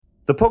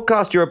The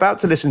podcast you're about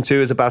to listen to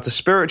is about a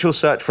spiritual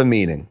search for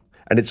meaning,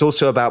 and it's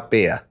also about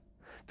beer.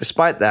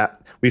 Despite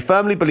that, we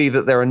firmly believe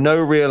that there are no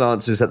real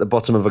answers at the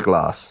bottom of a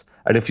glass,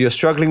 and if you're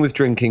struggling with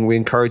drinking, we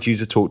encourage you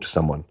to talk to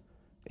someone.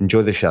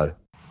 Enjoy the show.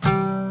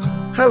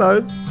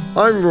 Hello,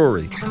 I'm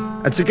Rory,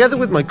 and together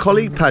with my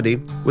colleague Paddy,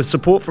 with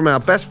support from our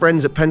best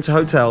friends at Penta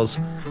Hotels,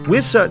 we're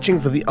searching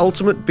for the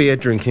ultimate beer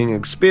drinking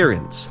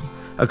experience.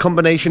 A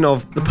combination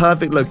of the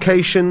perfect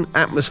location,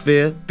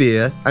 atmosphere,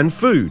 beer, and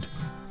food.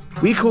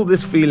 We call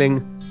this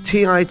feeling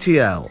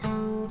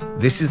TITL.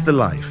 This is the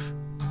life.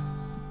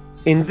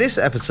 In this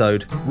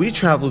episode, we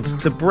travelled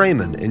to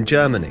Bremen in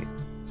Germany.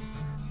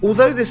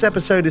 Although this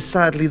episode is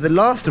sadly the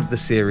last of the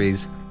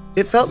series,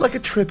 it felt like a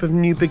trip of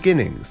new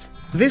beginnings.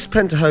 This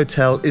Penta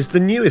Hotel is the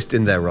newest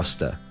in their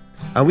roster,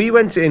 and we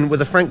went in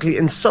with a frankly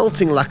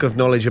insulting lack of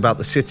knowledge about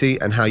the city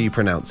and how you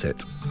pronounce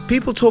it.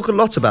 People talk a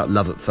lot about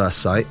love at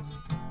first sight,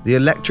 the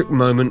electric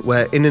moment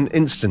where in an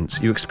instant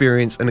you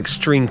experience an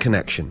extreme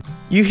connection.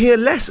 You hear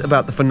less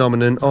about the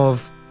phenomenon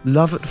of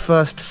love at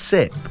first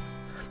sip,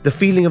 the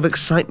feeling of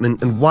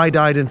excitement and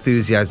wide-eyed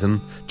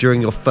enthusiasm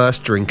during your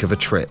first drink of a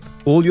trip.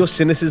 All your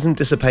cynicism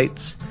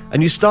dissipates,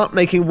 and you start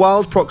making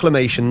wild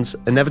proclamations,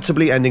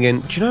 inevitably ending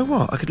in, do you know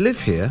what, I could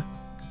live here.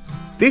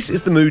 This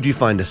is the mood you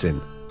find us in.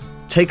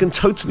 Taken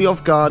totally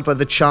off guard by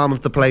the charm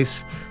of the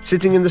place,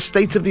 sitting in the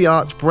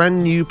state-of-the-art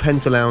brand new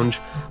Penta Lounge,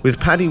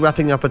 with Paddy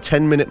wrapping up a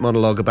 10-minute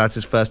monologue about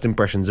his first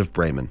impressions of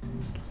Bremen.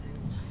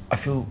 I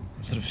feel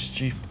sort of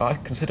stupid. I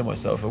consider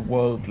myself a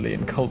worldly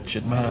and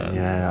cultured man.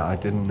 Yeah, I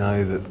didn't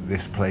know that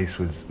this place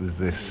was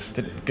this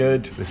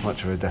Good. this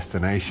much of a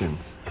destination.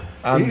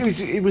 And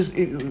It was.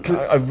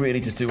 I really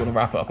just do want to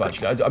wrap up,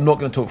 actually. I'm not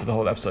going to talk for the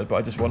whole episode, but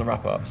I just want to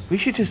wrap up. We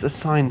should just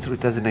assign sort of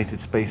designated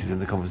spaces in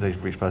the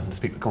conversation for each person to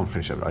speak. Come on,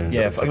 finish up. I'm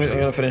going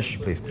to finish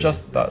Please.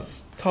 just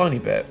that tiny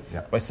bit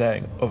Yeah. by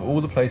saying, of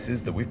all the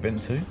places that we've been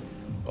to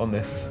on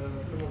this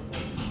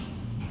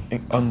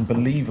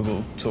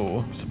unbelievable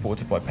tour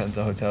supported by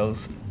Penta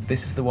Hotels,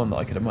 this is the one that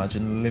I could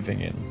imagine living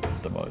in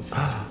the most.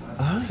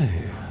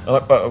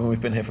 But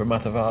we've been here for a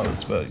matter of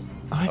hours, but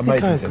I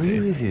amazing think I agree city.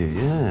 with you.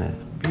 Yeah,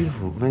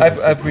 beautiful.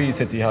 Amazing Every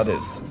city had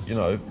its,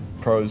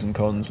 pros and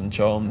cons and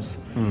charms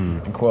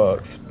and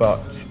quirks,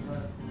 but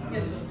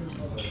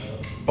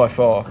by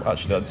far,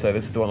 actually, I'd say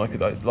this is the one I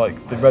could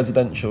like. The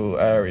residential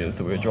areas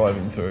that we were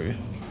driving through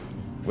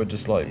were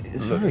just like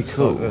It's very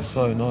cool. They're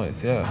so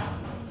nice, yeah.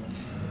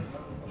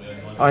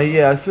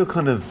 I feel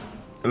kind of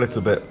a little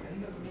bit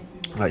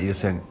like you're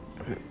saying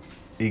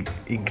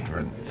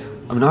ignorant.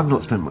 I mean, I've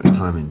not spent much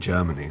time in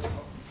Germany,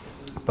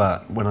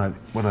 but when I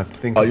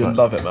think Oh, you'll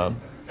love it, man.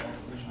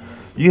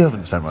 You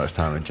haven't spent much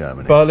time in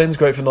Germany. Berlin's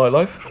great for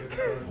nightlife.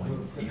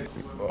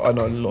 I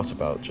know a lot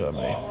about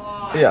Germany.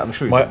 Yeah, I'm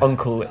sure you My do.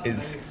 uncle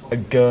is a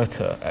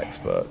Goethe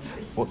expert.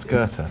 What's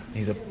Goethe?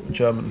 He's a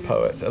German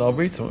poet, and I'll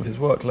read some of his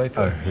work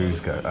later. Oh, who's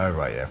Goethe? Oh,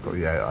 right, yeah, of course.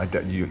 Yeah,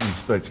 you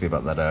spoke to me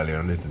about that earlier,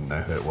 and I didn't know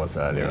who it was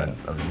earlier, Yeah. and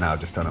I've now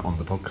just done it on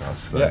the podcast.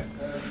 So. Yeah.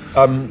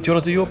 Do you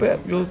want to do your bit?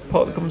 Your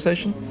part of the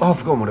conversation? Oh, I've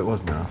forgotten what it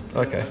was now.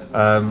 Okay.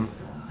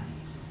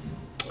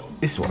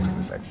 This is what I was going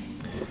to say.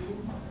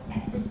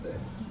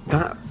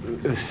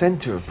 The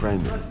centre of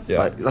Bremen,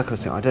 Yeah. like I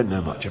was saying, I don't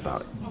know much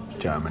about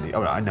Germany.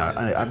 Oh, I know,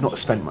 I've not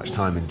spent much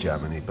time in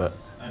Germany, but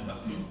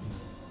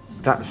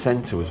that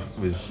centre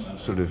was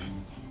sort of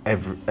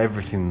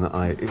everything that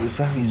it was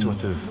very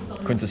sort of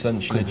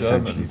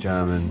Quintessentially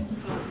German.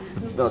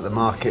 The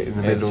market in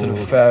the It was middle.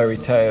 sort of fairy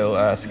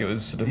tale-esque. It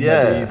was sort of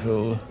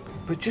medieval.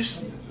 But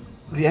just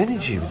the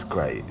energy was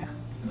great.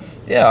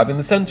 Yeah, I mean,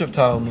 the centre of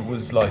town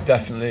was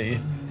definitely,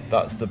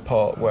 that's the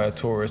part where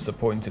tourists are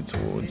pointed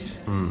towards.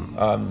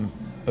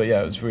 But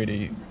yeah, it was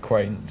really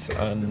quaint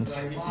and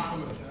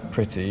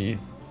pretty.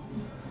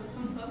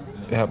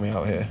 Help me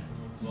out here.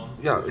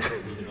 Yeah.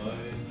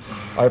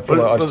 I feel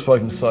like I've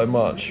spoken so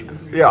much.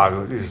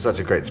 Yeah, this is such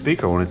a great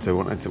speaker. I wanted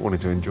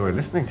to enjoy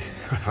listening to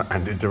you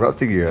and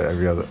interrupting you at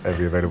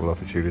every available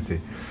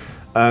opportunity.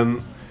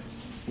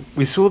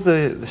 We saw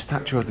the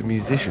statue of the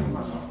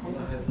musicians.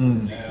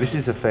 This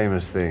is a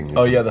famous thing.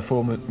 Oh yeah, the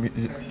former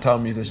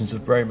town musicians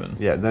of Bremen.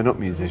 Yeah, they're not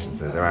musicians;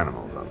 they're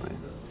animals, aren't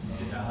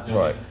they?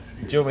 Right.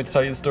 Do you want me to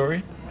tell you the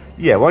story?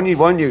 Yeah. Why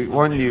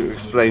don't you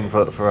explain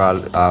for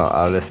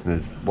our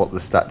listeners what the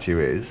statue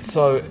is?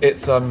 So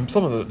it's some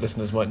of the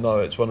listeners might know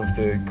it's one of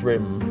the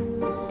Grimm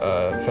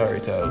fairy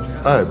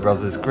tales. Oh,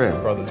 Brothers Grimm.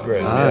 Brothers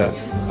Grimm, Oh.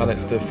 yeah. And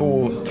it's the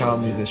 4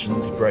 town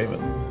musicians of Bremen.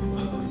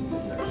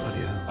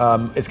 Bloody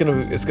hell. It's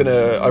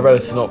gonna. I read a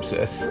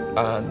synopsis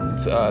and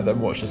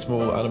then watched a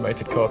small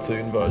animated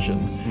cartoon version.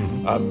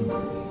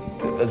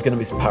 There's gonna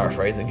be some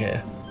paraphrasing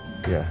here.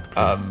 Yeah.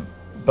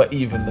 But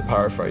even the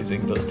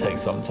paraphrasing does take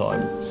some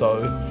time.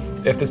 So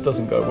if this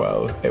doesn't go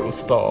well, it will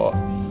start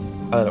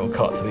and then it will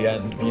cut to the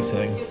end of you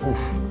saying, "Oof."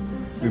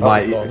 We That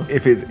might, was long.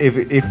 if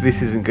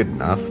this isn't good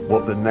enough,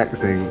 what the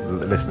next thing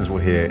that the listeners will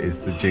hear is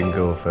the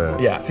jingle for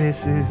Yeah.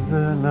 This is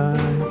the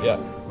life. Yeah.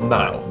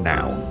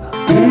 Now.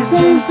 This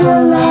is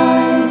the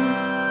life.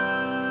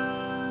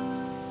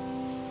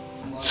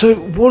 So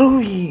what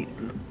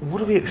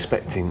are we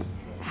expecting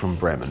from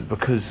Bremen?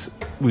 Because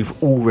we've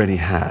already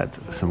had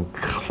some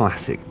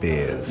classic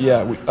beers.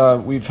 Yeah,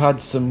 we've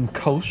had some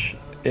Kolsch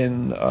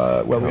in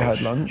where we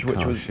had lunch,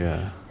 which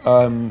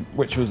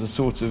was a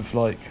sort of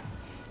like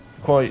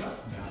quite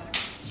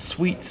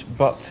sweet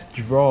but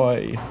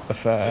dry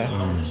affair,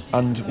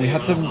 and we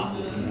had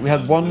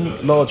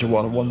one larger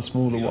one and one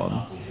smaller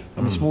one,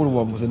 and the smaller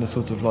one was in a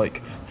sort of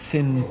like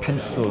thin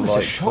pencil like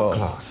It's a shot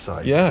glass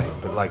size thing,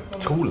 but like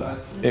taller.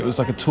 It was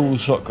like a tall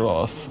shot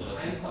glass,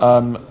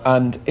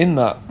 and in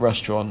that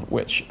restaurant,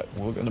 which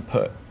we're going to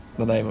put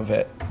the name of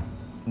it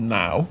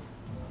now,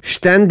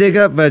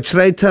 Ständige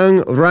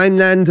Vertretung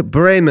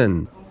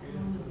Rheinland-Bremen.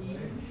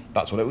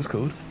 that's what it was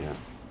called.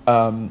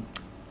 Yeah.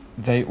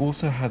 They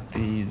also had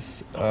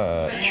these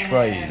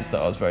trays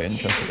that I was very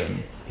interested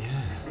in.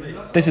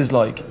 Yeah. This is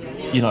like,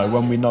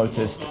 when we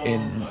noticed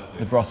in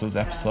the Brussels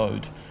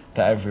episode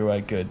that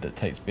Everywhere Good that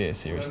takes beer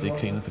seriously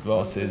cleans the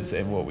glasses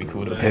in what we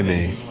call a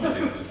pimmy.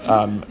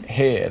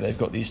 Here they've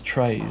got these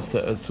trays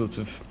that are sort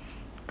of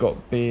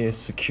got beer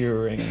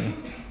securing.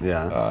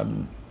 Yeah.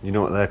 You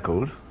know what they're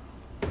called?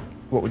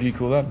 What would you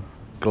call them?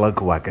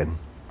 Glugwagen.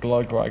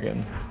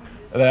 Glugwagen.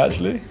 Are they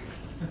actually?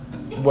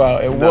 Well,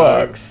 it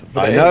works.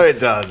 But I know it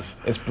does.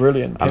 It's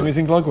brilliant. Pimmies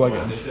and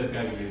Glugwagons.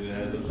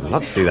 I'd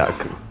love to see that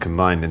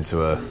combined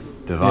into a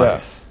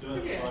device.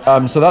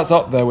 Yeah. So that's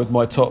up there with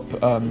my top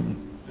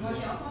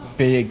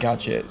beer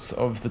gadgets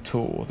of the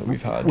tour that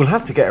we've had. We'll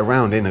have to get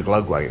around in a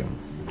Glugwagen.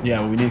 Yeah,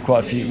 well, we need quite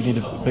a few. We need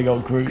a big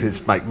old group. Because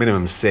it's like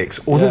minimum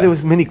 6. Although there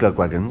was mini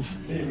Glugwagons.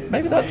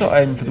 Maybe that's our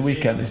aim for the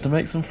weekend, is to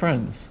make some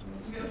friends.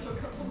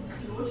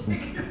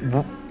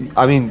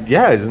 I mean,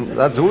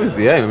 that's always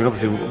the aim. I mean,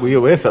 obviously,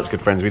 we're such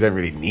good friends. We don't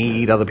really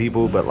need other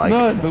people, but like,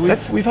 no, but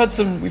we've had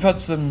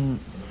some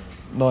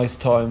nice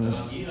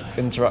times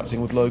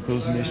interacting with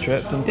locals in these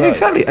trips. And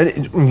exactly.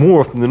 And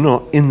more often than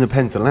not, in the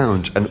Penta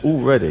Lounge, and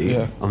already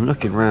I'm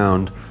looking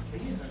round,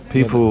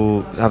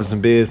 people having some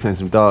beers, playing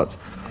some darts.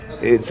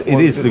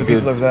 The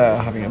people over there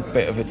are having a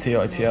bit of a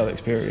TITL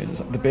experience.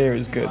 The beer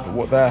is good, but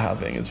what they're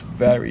having is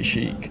very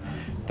chic.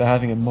 They're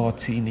having a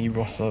Martini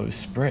Rosso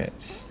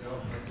Spritz.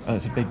 And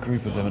it's a big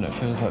group of them, and it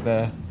feels like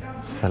they're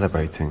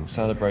celebrating.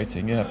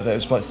 Yeah, but there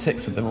was like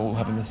 6 of them all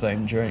having the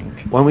same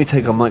drink. Why don't we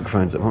take our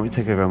microphones? Why don't we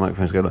take over our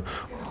microphones? And go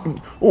like,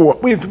 oh,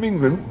 we're from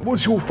England.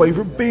 What's your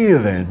favourite beer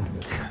then?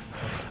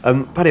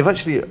 Paddy,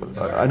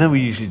 I know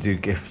we usually do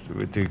gifts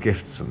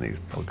on these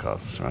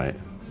podcasts, right?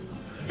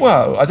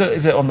 Well, I don't.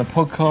 Is it on the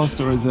podcast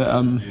or is it?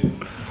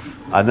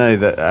 I know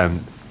that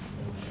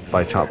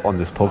by chance on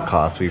this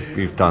podcast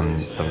we've done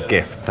some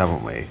gifts,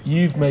 haven't we?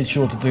 You've made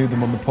sure to do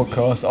them on the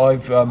podcast.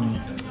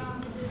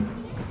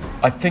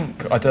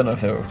 I don't know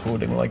if they were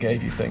recording when I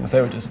gave you things. They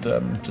were just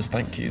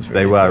thank yous.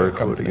 Really, they were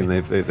recording and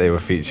they were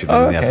featured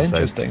in the episode.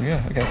 Interesting.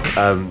 Yeah. Okay.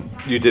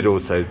 You did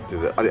also do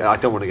that. I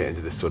don't want to get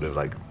into this sort of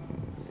like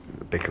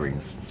bickering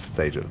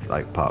stage of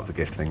like part of the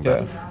gift thing,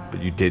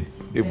 but you did.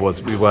 We were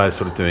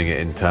sort of doing it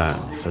in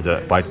turns. So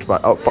that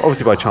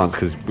obviously by chance,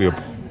 because we were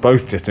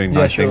both just doing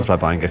nice things by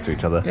buying gifts to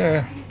each other.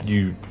 Yeah.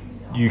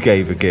 You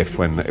gave a gift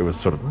when it was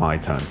sort of my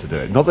turn to do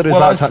it. Not that it was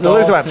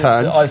about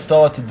turns. I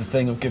started the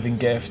thing of giving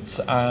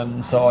gifts,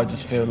 and so I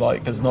just feel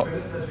like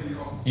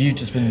you've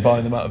just been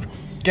buying them out of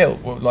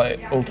guilt, like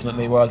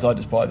alternately, whereas I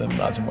just buy them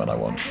as and when I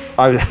want.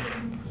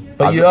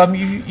 But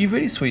you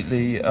really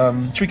sweetly.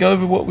 Should we go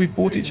over what we've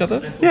bought each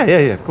other? Yeah,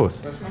 of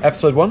course.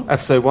 Episode 1.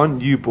 Episode 1,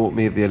 you bought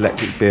me the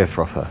electric beer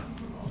frother.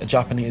 A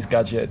Japanese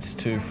gadget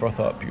to froth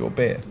up your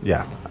beer.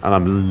 Yeah, and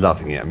I'm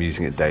loving it. I'm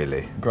using it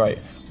daily. Great.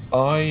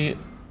 I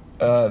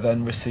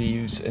then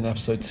received in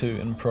episode 2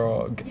 in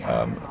Prague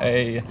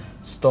a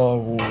Star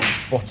Wars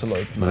bottle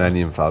opener.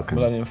 Millennium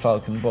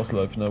Falcon bottle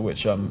opener,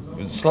 which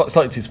was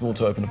slightly too small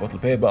to open a bottle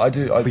of beer, but I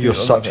do. But you're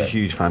such a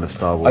huge fan of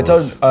Star Wars. I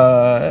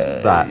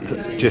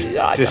don't. Just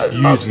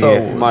using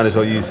it, might as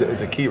well use it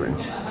as a keyring.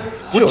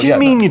 What do you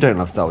mean you don't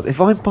love Star Wars? If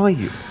I buy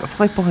you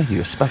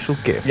a special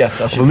gift,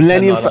 yes, I should of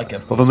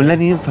a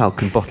Millennium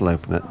Falcon bottle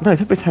opener. No,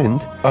 don't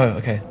pretend. Oh,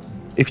 okay.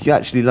 If you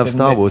actually love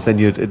Star Wars, then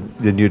you'd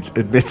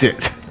admit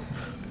it.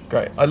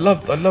 Great. I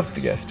loved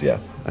the gift. Yeah.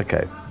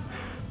 Okay.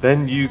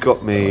 Then you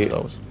got me. Star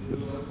Wars.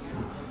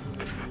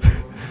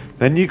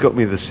 Then you got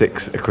me the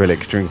 6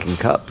 acrylic drinking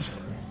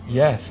cups.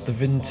 Yes, the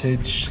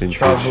vintage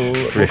travel,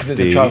 thrifty. Because it's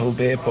a travel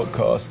beer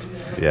podcast.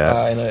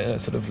 Yeah. In a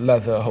sort of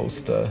leather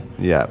holster.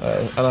 Yeah.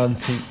 An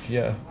antique.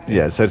 Yeah.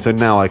 Yeah. So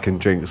now I can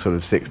drink sort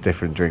of 6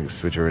 different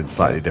drinks, which are in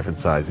slightly different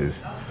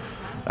sizes,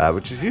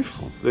 which is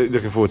useful.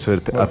 Looking forward to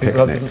a picnic. People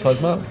have different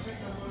sized mouths.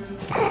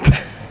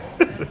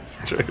 That's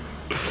true.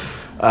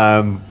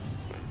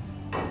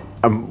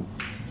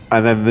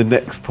 And then the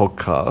next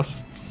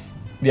podcast.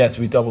 Yes,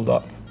 we doubled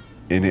up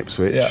in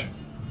Ipswich. Yeah.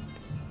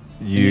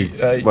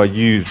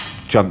 You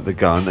jumped the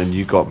gun and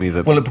you got me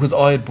the. Well, because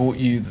I had bought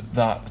you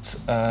that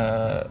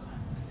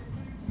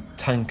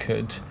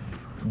tankard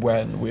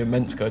when we were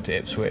meant to go to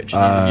Ipswich.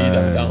 And you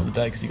let me down on the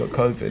day because you got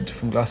COVID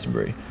from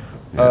Glastonbury.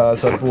 Yeah.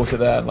 So I bought it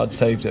there and I'd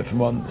saved it for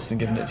months and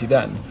given it to you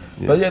then.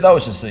 Yeah. But that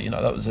was just a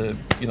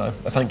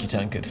thank you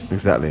tankard.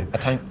 Exactly. A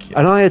tank.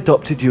 And I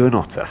adopted you an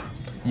otter.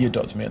 you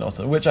adopted me an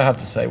otter, which I have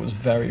to say was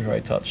very,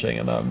 very touching.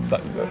 And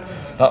that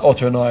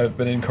otter and I have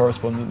been in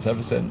correspondence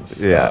ever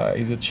since. Yeah.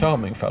 He's a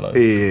charming fellow.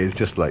 He is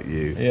just like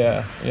you.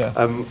 Yeah,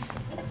 yeah.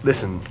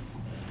 Listen,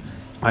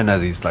 I know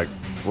these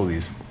all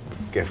these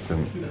gifts,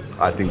 and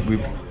I think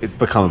it's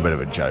become a bit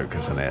of a joke,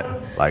 isn't it?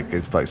 Like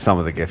it's like some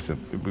of the gifts the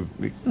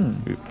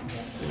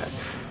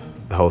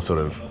whole sort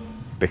of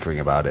bickering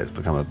about it's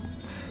become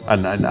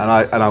and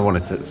I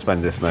wanted to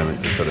spend this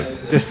moment to sort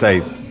of just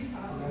say.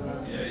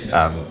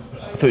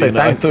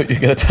 I thought you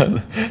were going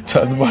to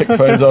turn the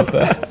microphones off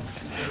there.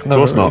 Of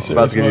course not.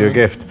 About to give you a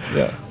gift.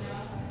 Yeah.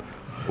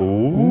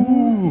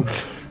 Ooh.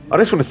 I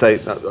just want to say,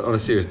 on a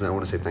serious note, I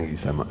want to say thank you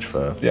so much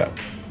for. Yeah.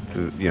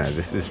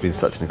 This has been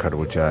such an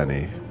incredible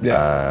journey.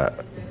 Yeah.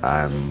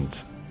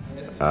 And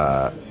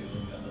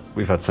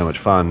we've had so much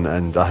fun,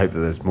 and I hope that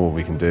there's more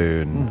we can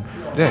do. And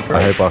yeah, great.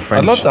 I hope our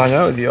friends. I'd love to hang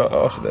out with you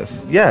after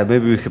this. Yeah,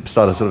 maybe we could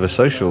start a sort of a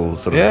social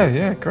sort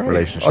of great.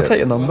 relationship. I'll take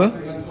your number.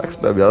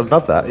 Maybe I'd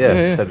love that. Yeah,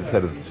 Yeah.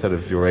 Instead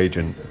of your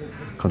agent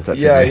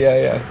contacting Yeah, me.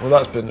 yeah.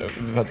 Well,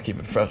 we've had to keep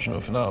it professional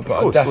for now,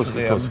 but Of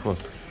definitely.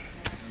 course.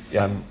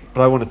 Yeah.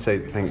 But I want to say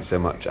thank you so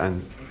much,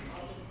 and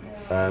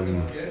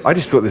I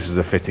just thought this was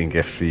a fitting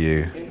gift for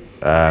you.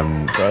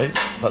 Great.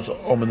 That's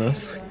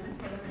ominous.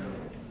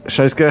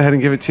 Shall I just go ahead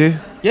and give it to you?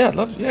 Yeah, I'd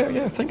love.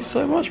 Yeah. Thank you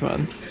so much,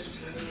 man.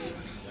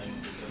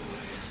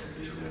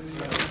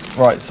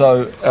 Right,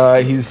 so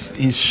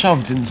he's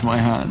shoved into my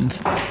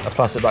hand a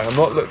plastic bag. I've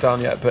not looked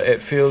down yet, but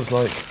it feels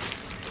like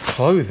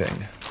clothing. Do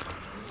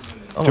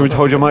you want me to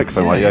hold your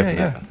microphone while you open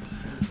it?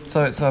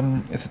 So it's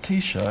a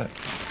t-shirt,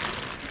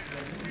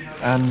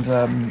 and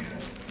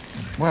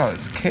wow,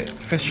 it's Kit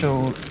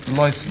official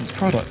licensed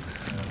product.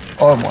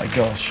 Oh my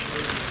gosh.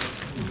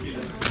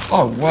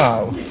 Oh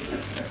wow.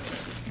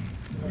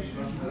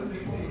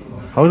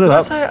 Hold it Did I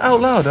up. say it out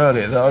loud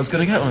earlier that I was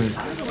going to get one of these?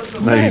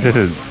 No, you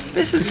didn't.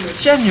 This is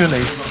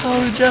genuinely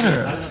so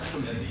generous.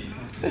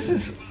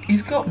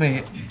 He's got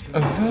me a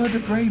Werder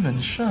Bremen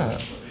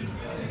shirt.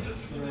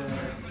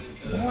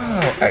 Wow,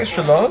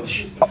 extra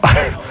large.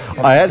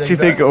 I actually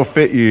think it'll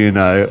fit you, you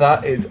know.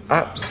 That is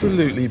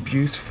absolutely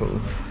beautiful.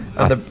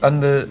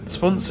 And the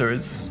sponsor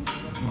is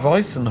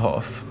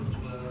Weissenhof.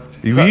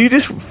 You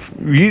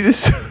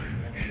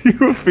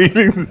were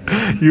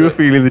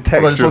feeling the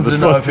texture of the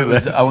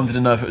sponsor. I wanted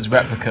to know if it was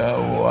replica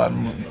or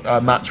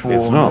match worn.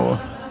 It's not. Or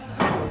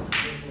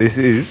This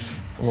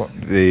is what?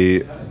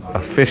 the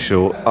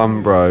official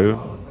Umbro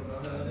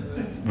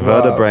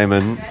Werder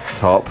Bremen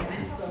top.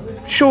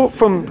 Short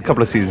from a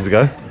couple of seasons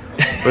ago,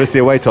 but it's the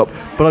away top.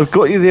 But I've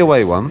got you the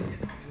away one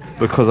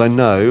because I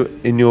know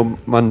in your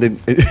Monday.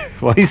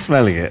 Why are you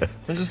smelling it?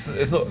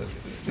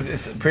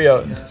 It's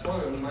pre-owned.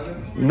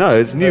 No,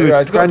 it's new. Yeah,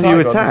 It's brand new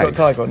with tags. It's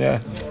got a tag on, yeah.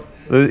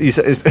 You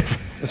said- It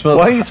smells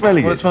Why like, are you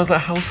smelling It it? smells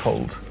like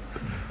household.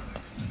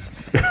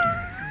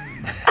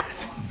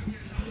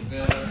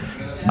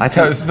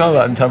 Smell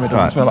that and tell me it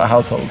doesn't Right. smell like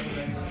household.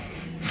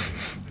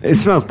 It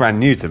smells brand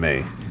new to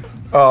me.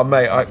 Oh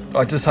mate,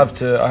 I just have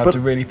to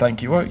really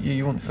thank you. What,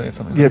 you want to say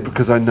something? Yeah,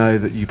 because I know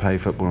that you play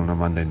football on a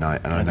Monday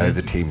night, and I know do.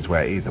 the teams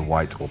wear either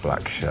white or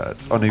black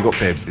shirts. Oh no, you've got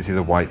bibs. It's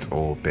either white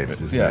or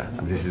bibs, isn't Yeah. it?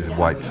 And this is a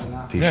white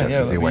t-shirt. Yeah,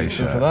 It's the away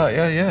shirt. for that.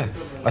 Yeah.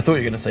 I thought you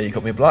were going to say you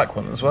got me a black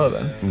one as well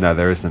then. No,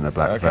 there isn't a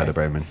black Okay. Werder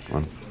Bremen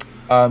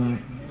one.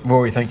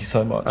 Rory, thank you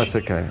so much. That's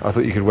okay. I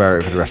thought you could wear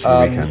it for the rest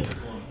of the weekend.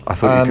 I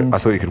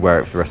thought you could wear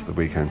it for the rest of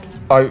the weekend.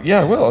 I'll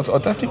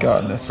definitely go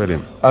out on this.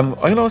 Brilliant. I'm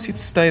going to ask you to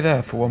stay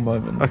there for one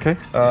moment. Okay.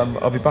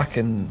 I'll be back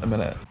in a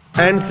minute.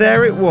 And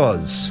there it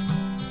was,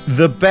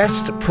 the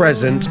best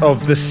present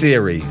of the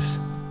series,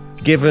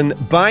 given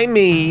by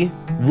me,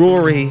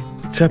 Rory,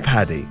 to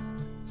Paddy.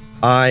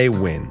 I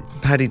win.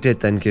 Paddy did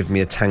then give me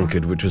a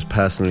tankard which was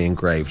personally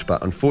engraved,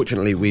 but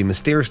unfortunately we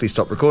mysteriously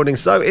stopped recording,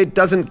 so it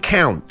doesn't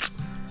count.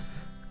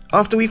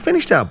 After we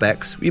finished our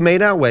becks, we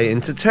made our way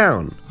into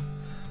town.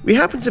 We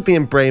happened to be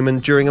in Bremen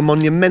during a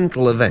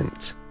monumental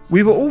event.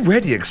 We were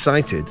already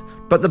excited,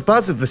 but the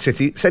buzz of the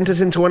city sent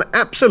us into an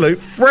absolute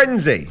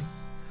frenzy.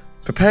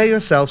 Prepare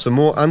yourselves for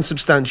more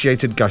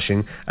unsubstantiated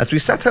gushing as we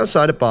sat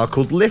outside a bar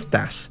called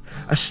Liftas,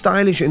 a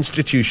stylish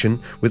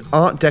institution with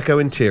Art Deco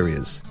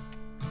interiors.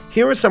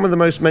 Here are some of the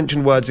most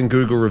mentioned words in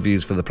Google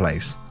reviews for the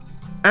place: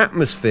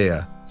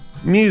 atmosphere,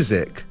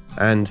 music,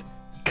 and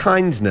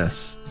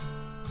kindness.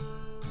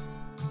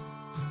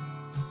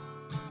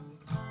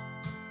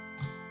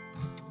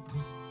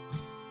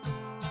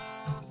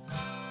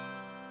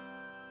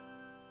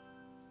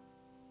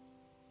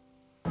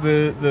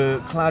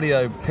 The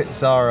Claudio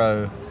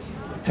Pizarro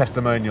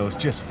testimonial's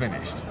just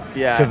finished.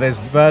 Yeah. So there's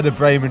Werder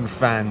Bremen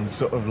fans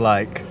sort of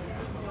like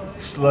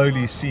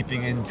slowly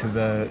seeping into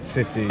the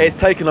city. It's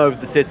taken over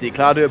the city.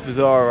 Claudio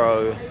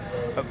Pizarro,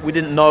 we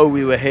didn't know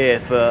we were here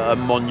for a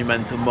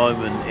monumental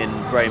moment in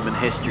Bremen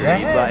history,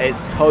 but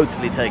it's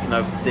totally taken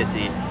over the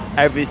city.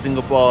 Every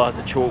single bar has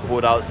a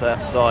chalkboard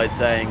outside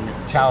saying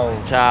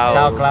Ciao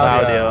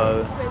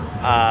Claudio.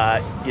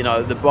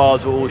 The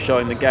bars were all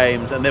showing the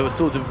games, and they were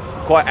sort of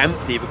quite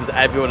empty because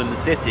everyone in the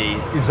city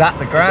Is that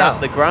the ground? at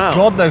the ground.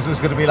 God knows it's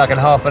going to be like in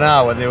half an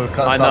hour when they will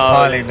start I know,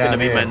 piling it's going to down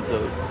be here. mental.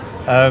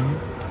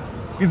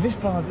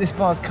 This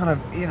bar's kind of,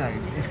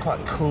 it's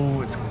quite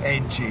cool. It's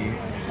edgy.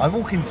 I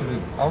walk into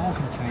the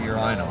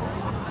urinal,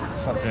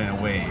 start doing a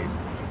wee.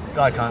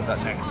 Guy comes up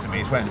next to me.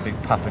 He's wearing a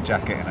big puffer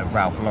jacket and a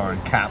Ralph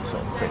Lauren cap,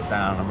 sort of bit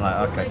down. I'm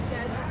like, okay,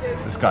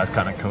 this guy's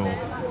kind of cool.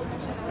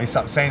 He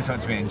starts saying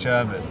something to me in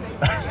German,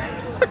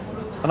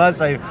 and I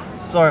say,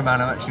 "Sorry,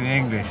 man, I'm actually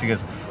English." He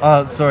goes,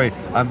 "Oh, sorry,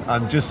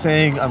 I'm just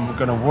saying, I'm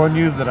going to warn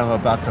you that I'm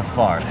about to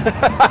fart."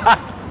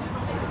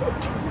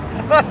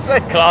 I say,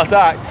 Class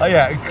act. oh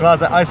yeah,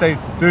 class act. I say,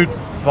 dude,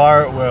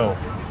 fire at will.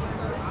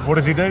 What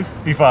does he do?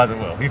 He fires at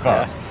will. He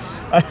fires.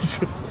 Yeah.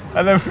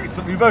 And then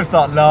we both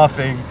start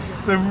laughing.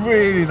 It's a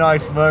really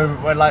nice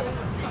moment where, like,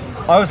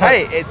 I was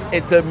like, Hey,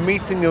 it's a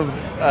meeting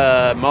of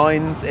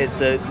minds.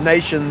 It's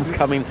nations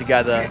coming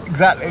together.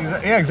 exactly.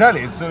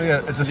 It's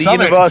a The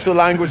summit. universal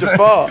language of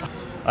fart.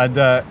 And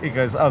he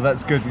goes, "Oh,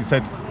 that's good." He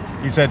said,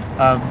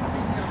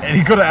 and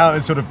he got it out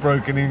in sort of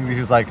broken English.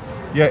 He's like,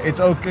 "Yeah, it's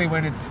okay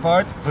when it's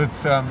fart, but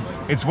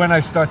it's when I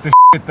start to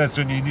shit that's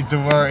when you need to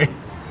worry."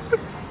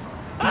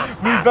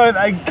 We both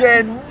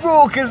again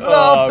raucous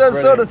laughter,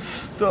 brilliant.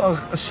 sort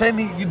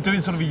of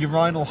doing sort of a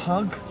urinal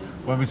hug,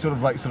 when we sort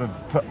of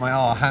put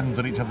our hands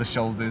on each other's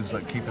shoulders,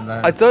 like keeping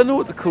that. I don't know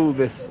what to call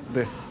this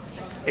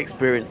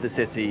experience, the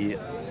city,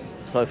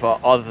 so far,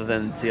 other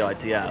than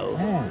TITL.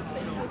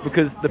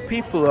 Because the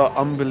people are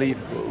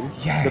unbelievable.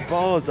 Yes. The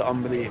bars are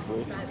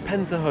unbelievable.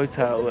 Penta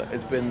Hotel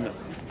has been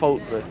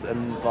faultless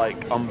and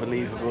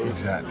unbelievable.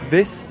 Exactly.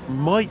 This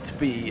might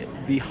be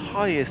the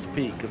highest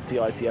peak of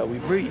TITL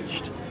we've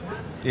reached.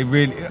 It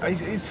really,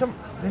 there's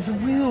a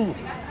real,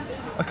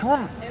 I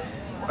don't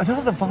know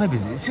what the vibe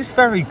is. It's just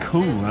very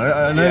cool.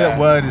 I know that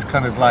word is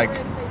kind of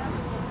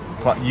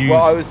quite used.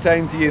 Well, I was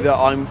saying to you that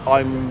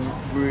I'm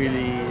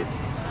really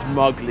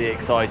smugly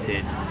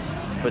excited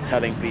for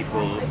telling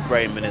people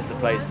Bremen is the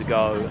place to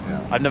go.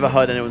 Yeah. I've never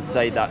heard anyone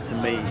say that to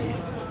me.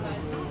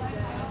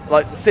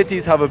 Like,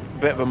 cities have a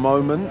bit of a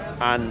moment,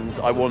 and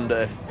I wonder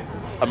if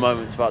a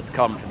moment's about to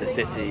come for the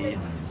city.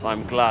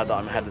 I'm glad that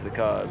I'm ahead of the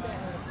curve.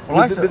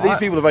 Well, but these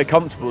people are very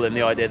comfortable in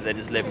the idea that they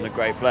just live in a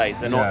great place.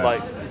 They're not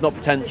it's not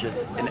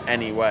pretentious in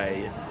any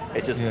way.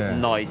 It's just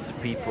nice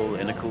people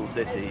in a cool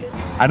city.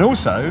 And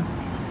also,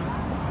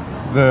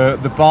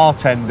 the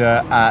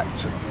bartender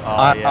at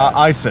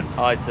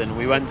Isen.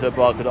 We went to a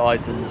bar called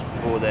Isen just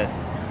before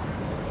this,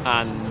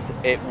 and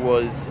it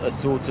was a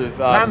sort of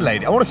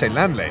landlady. I want to say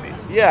landlady.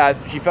 Yeah,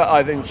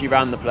 I think she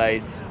ran the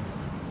place,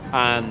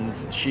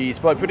 and she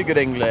spoke pretty good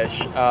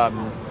English.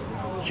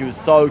 She was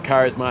so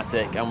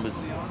charismatic and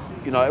was,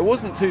 it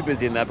wasn't too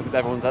busy in there because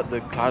everyone's at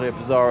the Claudio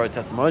Pizarro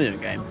testimonial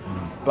game.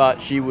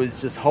 But she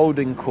was just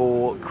holding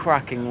court,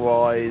 cracking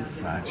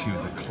wise. Man, she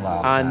was a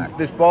class And act.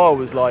 this bar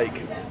was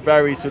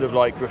very sort of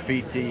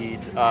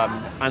graffitied,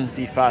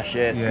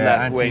 anti-fascist,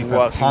 left-wing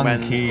working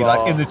men's punky.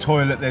 bar. In the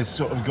toilet, there's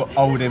sort of got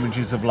old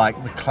images of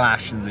the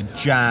Clash and the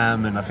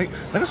Jam, and I think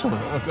there's sort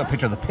of a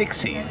picture of the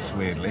Pixies.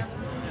 Weirdly,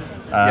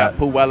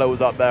 Paul Weller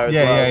was up there as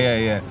well.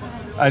 Yeah.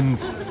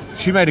 And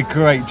she made a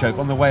great joke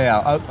on the way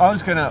out. I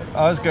was going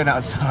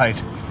outside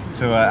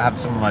to have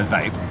some of my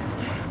vape,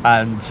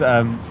 and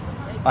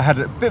I had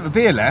a bit of a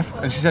beer left,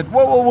 and she said,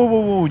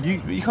 "Whoa!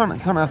 You can't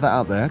have that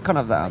out there. Can't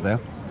have that out there."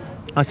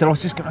 I said, "I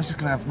was just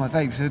gonna have my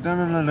vape." She said,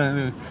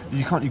 "No.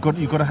 You can't. You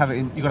got to have it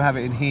in. You got to have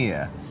it in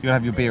here. You got to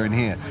have your beer in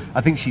here."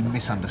 I think she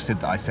misunderstood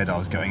that I said I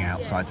was going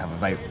outside to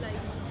have a vape,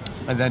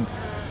 and then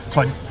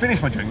so I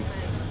finished my drink,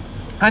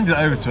 handed it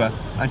over to her,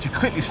 and she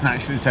quickly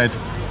snatched it and said,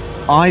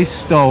 "I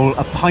stole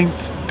a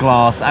pint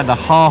glass and a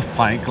half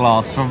pint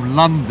glass from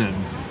London."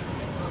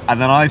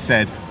 And then I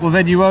said, "Well,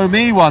 then you owe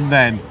me one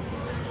then."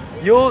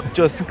 You're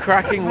just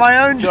cracking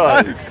My own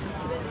jokes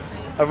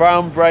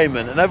around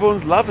Bremen, and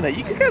everyone's loving it.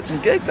 You could get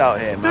some gigs out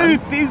here, man.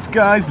 Dude, these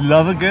guys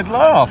love a good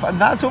laugh, and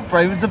that's what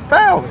Bremen's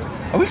about.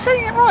 Are we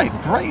saying it right?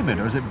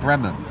 Bremen, or is it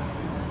Bremen?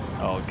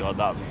 Oh god,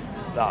 that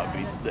would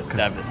be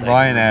devastating.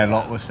 Ryanair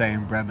lot was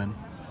saying Bremen.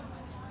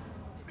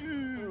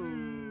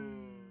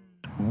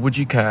 Would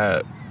you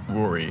care,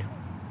 Rory,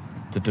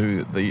 to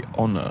do the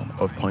honour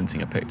of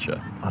painting a picture?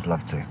 I'd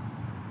love to.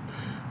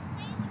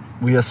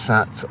 We are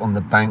sat on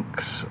the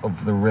banks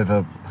of the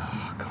river.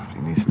 Oh, God,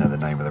 we need to know the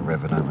name of the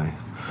river, don't we?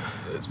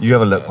 You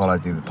have a look while I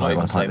do the Not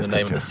even saying the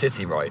name of the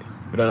city right.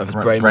 We don't know if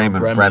it's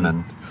Bremen or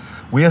Bremen.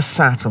 We are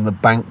sat on the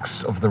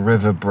banks of the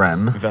river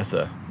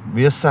Weser.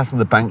 We are sat on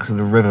the banks of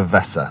the river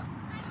Weser.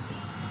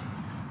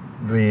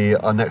 We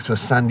are next to a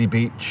sandy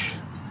beach.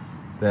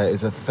 There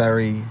is a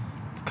ferry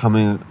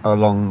coming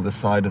along the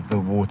side of the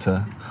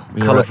water.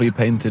 Colourfully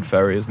painted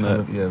ferry, isn't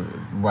it? Yeah,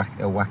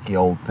 a wacky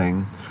old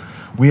thing.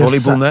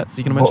 Volleyball nets,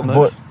 you can mention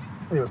those?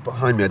 It was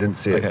behind me, I didn't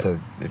see it, so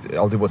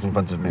I'll do what's in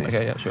front of me.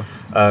 Okay, yeah, sure.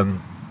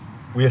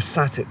 We are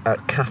sat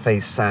at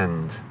Cafe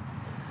Sand,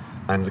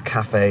 and the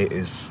cafe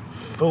is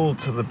full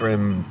to the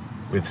brim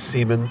with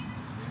seamen.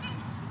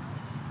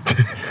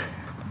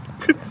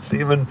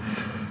 Seamen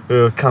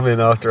who have come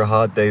in after a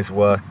hard day's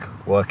work,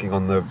 working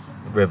on the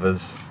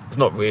rivers. It's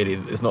not really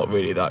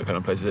that kind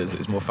of place.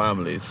 It's more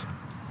families.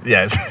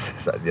 Yeah,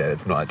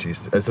 it's not actually.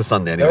 It's a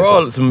Sunday anyway. There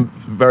are some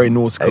very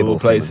nautical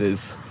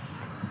places.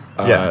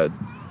 Yeah.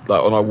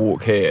 Like on our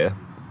walk here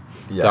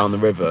Yes. down the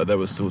river, there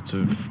was sort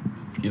of,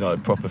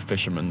 proper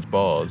fishermen's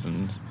bars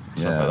and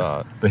stuff like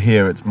that. But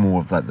here it's more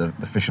of like the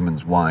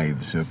fishermen's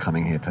wives who are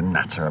coming here to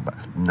natter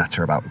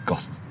about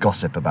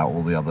gossip about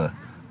all the other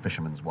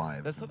fishermen's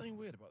wives. There's something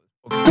weird about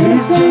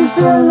this. This is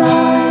the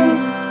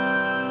life.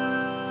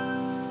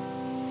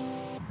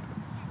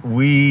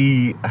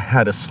 We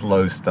had a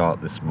slow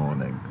start this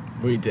morning.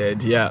 We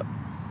did, yeah.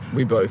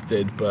 We both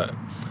did, but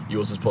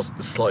yours was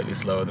slightly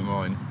slower than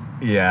mine.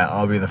 Yeah,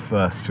 I'll be the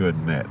first to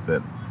admit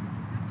that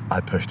I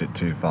pushed it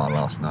too far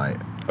last night.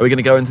 Are we going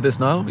to go into this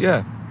now?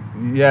 Yeah.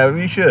 Yeah,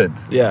 we should.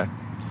 Yeah.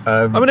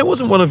 I mean, it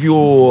wasn't one of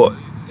your,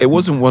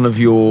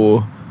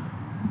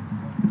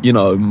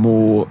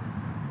 more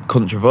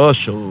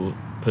controversial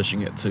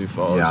pushing it too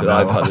far that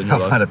I've had in your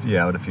life. I've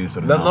had a few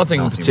sort of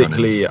Nothing nasty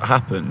particularly run-ins.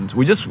 happened.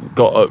 We just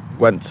got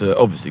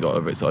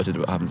overexcited,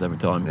 what happens every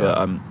time,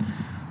 but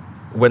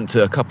went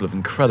to a couple of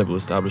incredible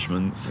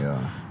establishments.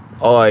 Yeah.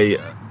 I,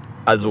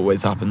 as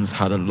always happens,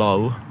 had a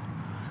lull.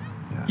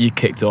 Yeah. You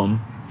kicked on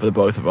for the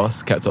both of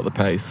us, kept up the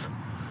pace,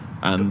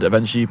 and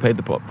eventually you paid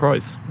the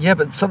price. Yeah,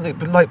 but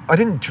I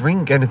didn't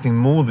drink anything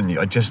more than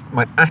you.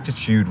 My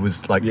attitude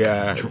was like,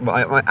 Yeah.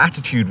 my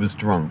attitude was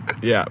drunk.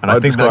 Yeah, and I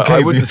think I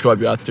would describe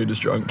your attitude as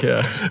drunk.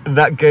 Yeah,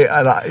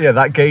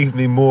 that gave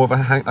me more of a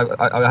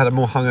I had a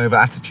more hungover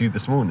attitude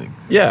this morning.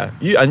 yeah.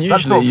 That's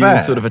Usually not you fair.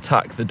 sort of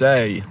attack the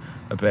day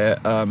a bit.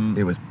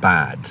 It was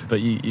bad.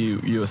 But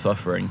you were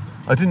suffering.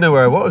 I didn't know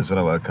where I was when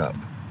I woke up.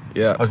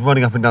 Yeah. I was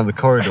running up and down the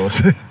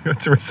corridors. Went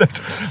to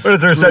reception.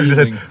 Went to reception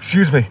and said,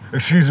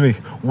 "Excuse me,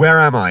 where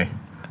am I?"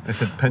 They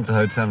said, "Penta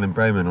Hotel in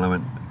Bremen." And I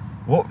went,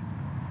 "What?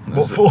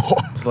 What for?"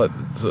 It's like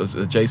sort of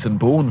a Jason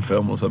Bourne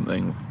film or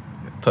something.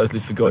 Totally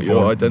forgot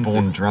your identity.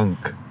 Born drunk.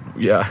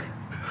 Yeah.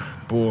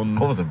 Born.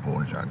 I wasn't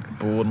born drunk.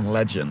 Born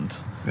Legend.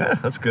 Yeah,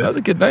 that's good. That was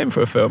a good name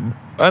for a film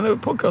and a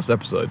podcast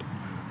episode.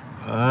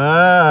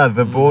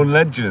 The Born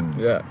Legend.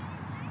 Yeah.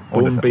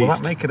 Will Born that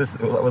Beast. make it as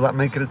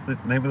the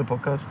name of the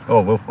podcast?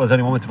 Oh, well, there's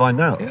only one way to find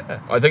out. Yeah.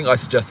 I think I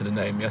suggested a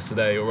name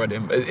yesterday already.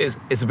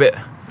 It's a bit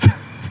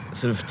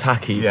sort of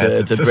tacky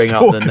Yeah, to bring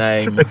up the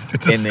name to in the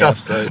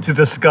discuss, episode. to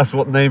discuss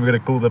what name we're going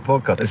to call the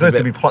podcast. It's supposed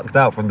to be plucked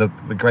out from the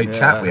great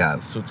chat we have.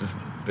 It's sort of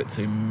a bit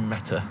too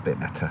meta. Bit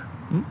meta.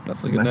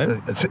 That's a good Meta.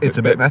 name. It's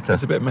a bit meta.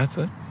 It's a bit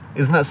meta.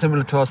 Isn't that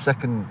similar to our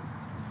second?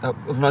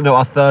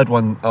 Our third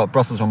one, our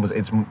Brussels one was.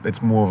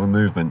 It's more of a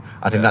movement.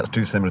 I think that's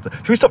too similar to.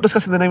 Should we stop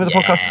discussing the name of the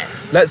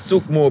podcast? Let's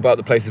talk more about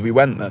the places we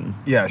went then.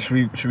 Yeah.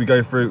 Should we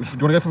go through? Do you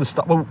want to go from the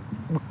start? Well,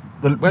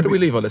 Where do we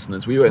leave our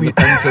listeners? We were in the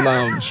Penta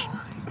Lounge.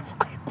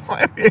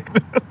 Why are we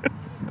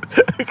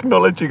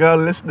acknowledging our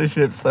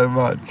listenership so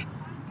much?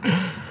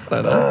 I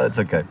don't know. It's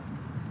okay.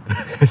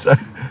 So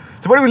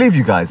where do we leave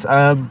you guys?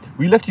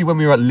 We left you when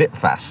we were at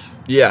Litfass,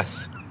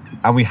 Yes.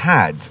 and we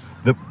had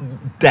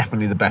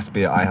definitely the best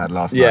beer I had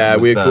last night. Yeah, It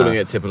was we were the calling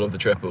it Tipple of the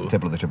Triple.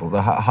 Tipple of the Triple, the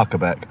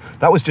Huckerbeck.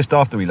 That was just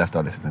after we left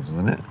our listeners,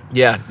 wasn't it?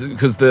 Yeah,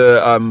 because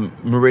the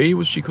Marie,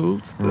 was she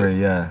called?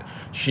 Yeah.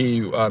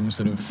 She sort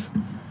of...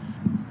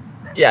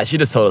 Yeah, she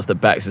just told us that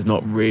Beck's is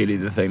not really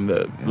the thing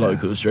that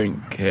locals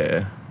drink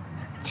here.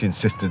 She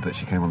insisted that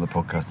she came on the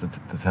podcast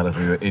to tell us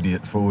we were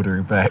idiots for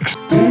ordering Becks.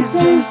 This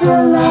is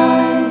the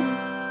life.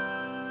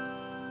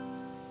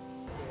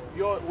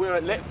 We're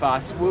at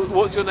Litfass.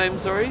 What's your name,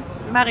 sorry?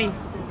 Marie.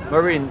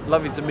 Marine,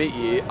 lovely to meet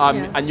you.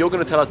 And you're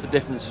going to tell us the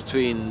difference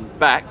between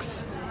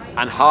Beck's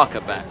and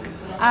Hakebeck.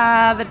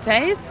 The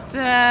taste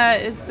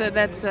is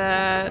that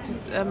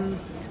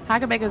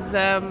Hagebeck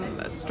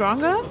is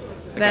stronger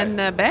than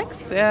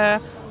Beck's.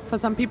 For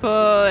some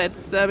people,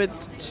 it's a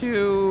bit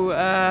too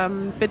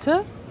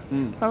bitter,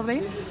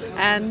 probably.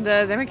 And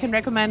then we can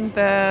recommend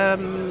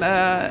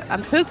the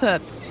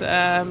unfiltered. Is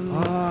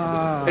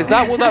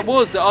that what that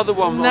was? The other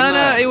one?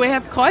 No, we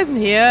have Kreuzen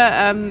here.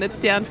 It's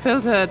the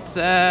unfiltered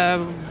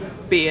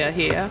beer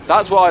here.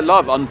 That's what I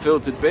love,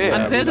 unfiltered beer.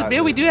 Unfiltered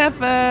beer. We do have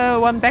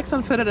one Beck's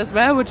unfiltered as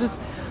well, which is,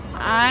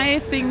 I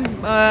think,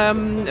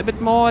 a bit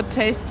more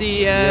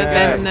tasty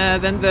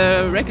than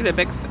the regular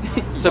Beck's.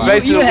 So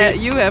basically,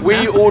 you have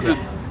we now. ordered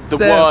the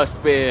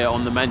worst beer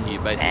on the menu,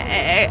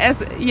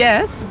 basically.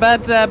 Yes,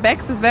 but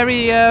Beck's is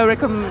very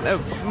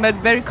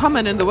very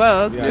common in the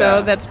world,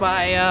 so that's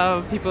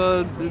why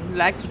people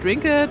like to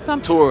drink it.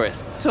 Some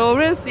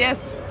Tourists,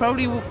 yes.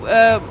 Probably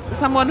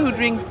someone who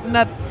drink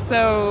not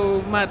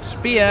so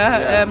much beer,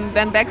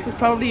 then Beck's is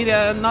probably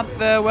not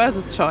the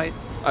worst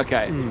choice.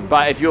 Okay,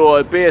 but if you're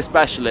a beer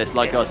specialist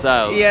like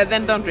ourselves,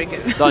 then don't drink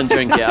it. Don't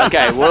drink it.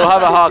 Okay, we'll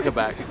have a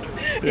Hakebeck.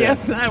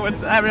 Yes,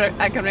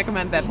 I can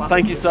recommend that one.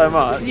 Thank you so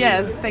much.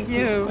 Yes, thank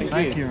you.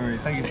 Thank you, Marie.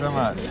 Thank you so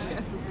much.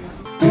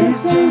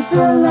 This is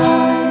the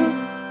life.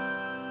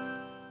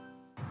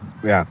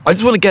 Yeah. I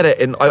just want to get it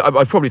in.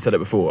 I've probably said it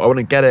before. I want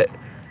to get it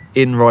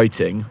in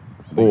writing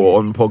or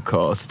on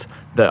podcast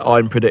that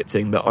I'm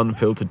predicting that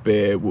unfiltered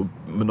beer will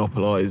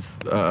monopolise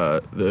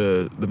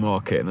the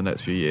market in the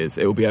next few years.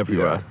 It will be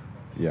everywhere.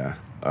 Yeah.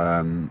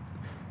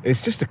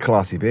 It's just a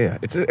classy beer.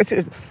 It's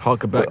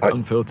Hakebeck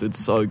unfiltered,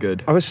 so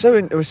good. It was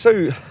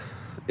so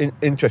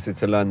interested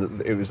to learn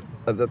that it was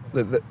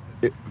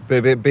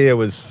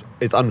beer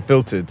it's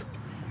unfiltered.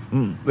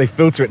 They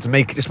filter it to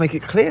make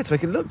it clear, to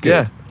make it look good.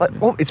 Yeah. Like,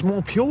 it's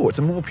more pure. It's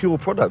a more pure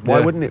product.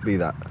 Why wouldn't it be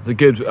that?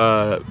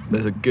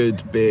 There's a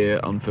good beer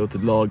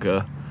unfiltered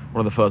lager. One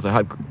of the first I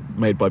had,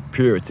 made by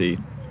Purity.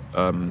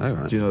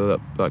 Right. Do you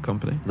know that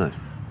company? No.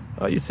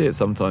 You see it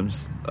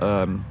sometimes.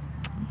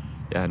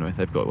 Anyway,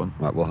 they've got one.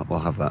 Right, we'll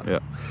have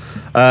that.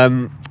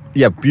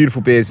 Yeah.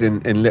 Beautiful beers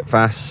in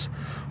Litfass.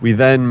 We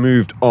then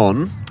moved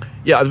on.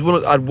 Yeah,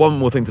 I had one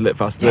more thing to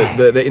Litfass.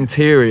 The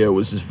interior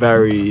was just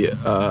very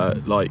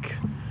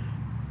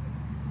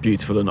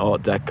beautiful and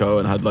Art Deco,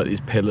 and had like these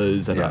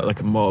pillars and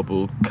like a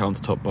marble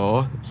countertop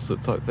bar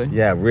sort of type thing.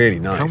 Yeah, really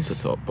nice.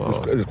 Countertop bar.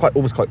 It was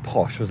almost quite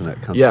posh, wasn't it?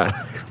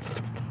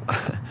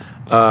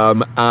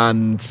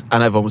 And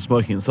everyone was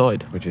smoking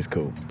inside, which is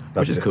cool.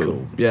 Which is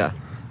cool. Yeah.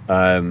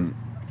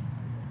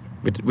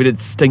 We did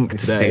stink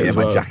today. As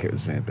well. My jacket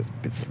was a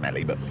bit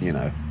smelly, but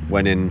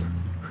when in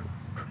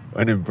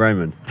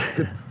Bremen,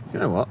 you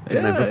know what?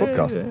 Good name for a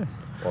podcast. Yeah.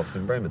 Whilst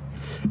in Bremen,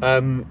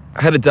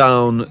 headed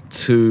down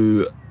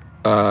to.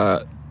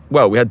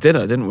 We had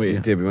dinner, didn't we? We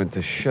did. We went to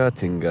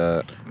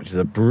Schurtinger, which is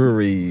a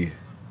brewery.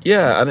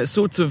 Yeah, and it's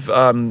sort of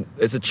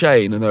it's a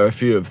chain, and there are a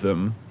few of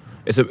them.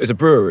 It's a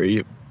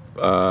brewery,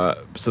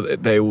 so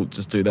they all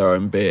just do their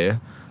own beer.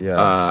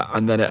 Yeah.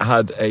 And then it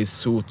had a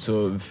sort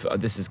of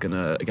this is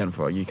gonna, again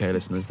for our UK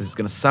listeners, this is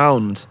gonna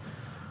sound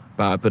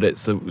bad, but it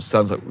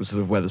sounds like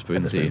sort of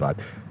Wetherspoons-y.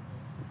 Vibe.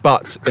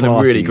 But in a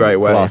really great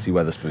way. Classy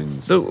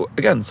Wetherspoons. So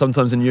again,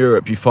 sometimes in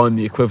Europe you find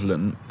the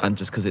equivalent, and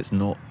just because it's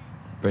not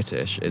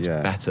British, it's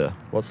better.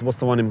 What's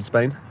the one in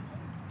Spain?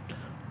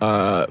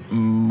 40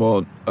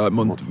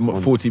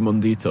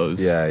 Monditos.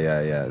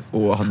 Yeah.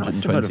 Or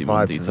 120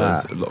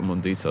 Monditos. A lot of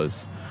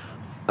Monditos.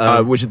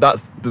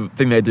 That's the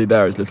thing they do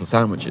there is little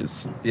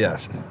sandwiches.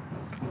 Yes.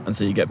 And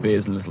so you get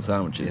beers and little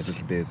sandwiches. Yeah,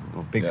 little beers,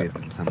 or big beers,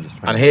 little sandwiches.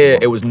 And here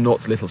it was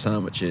not little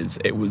sandwiches.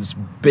 It was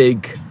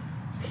big,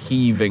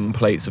 heaving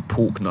plates of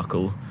pork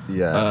knuckle.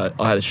 Yeah.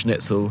 I had a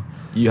schnitzel.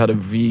 You had a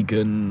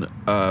vegan.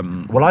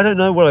 Well, I don't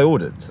know what I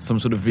ordered. Some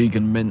sort of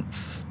vegan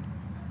mince.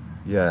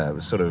 Yeah, it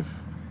was sort of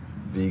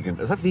vegan.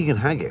 Was that vegan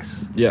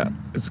haggis? Yeah,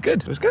 it's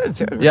good. It was good.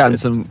 Yeah, and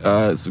some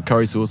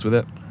curry sauce with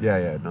it.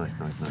 Yeah. Nice.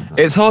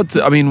 It's hard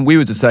to. I mean, we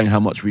were just saying how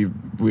much we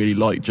really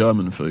like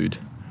German food,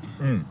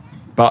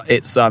 but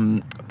it's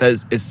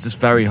just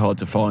very hard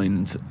to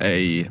find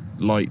a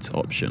light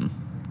option.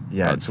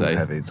 Yeah, I'd it's say. all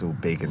heavy. It's all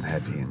big and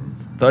heavy, and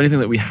the only thing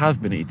that we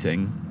have been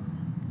eating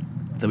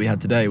that we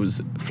had today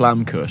was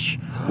Flammkusch,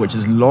 which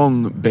has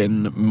long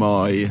been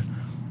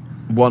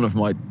one of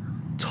my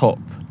top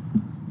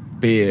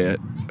beer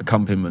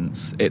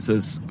accompaniments. It's a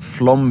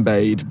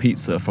flambéed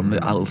pizza from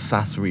the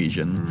Alsace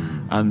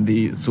region, and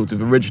the sort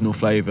of original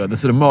flavour, the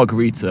sort of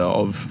margarita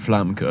of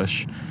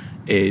Flammkusch,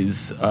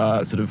 is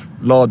sort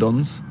of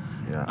lardons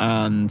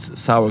and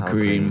sour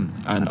cream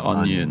and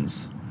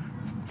onions,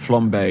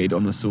 flambéed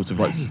on the sort of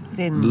like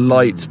thin,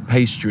 light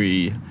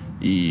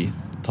pastry-y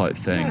type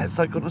thing. Yeah, it's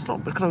not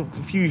kind of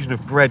a fusion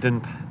of bread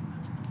and.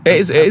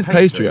 It is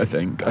pastry, I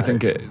think. I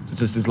think it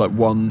just is like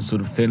one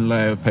sort of thin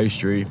layer of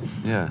pastry.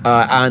 Yeah.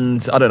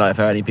 And I don't know if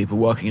there are any people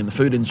working in the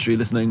food industry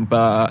listening,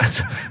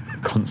 but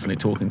constantly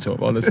talking to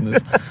our listeners.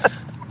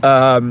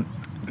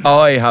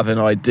 I have an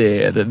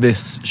idea that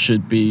this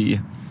should be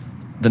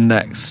the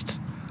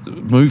next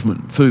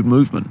food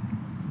movement.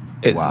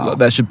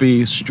 There should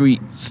be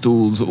street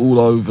stalls all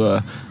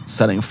over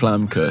selling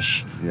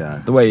Flammkusch.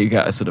 Yeah. The way you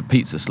get a sort of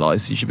pizza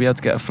slice, you should be able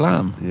to get a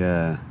flam.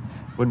 Yeah.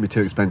 Wouldn't be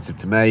too expensive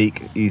to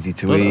make, easy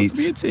to eat. That's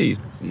the beauty.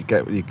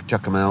 You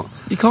chuck them out.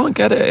 You can't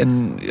get it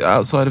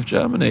outside of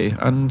Germany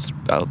and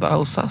the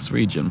Alsace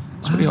region.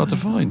 It's really hard to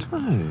find.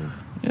 Oh.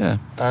 Yeah.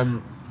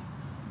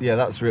 Yeah,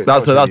 that's really.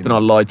 That's been our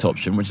light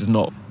option, which is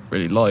not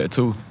really light at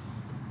all.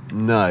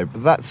 No,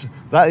 but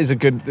that is a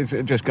good.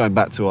 Just going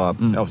back to our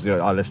obviously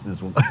our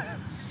listeners will.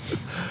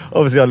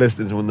 Obviously, our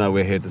listeners will know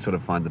we're here to sort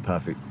of find the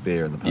perfect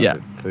beer and the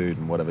perfect food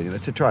and whatever,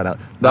 to try it out.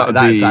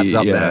 That's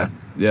up there.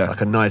 Yeah.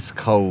 Like a nice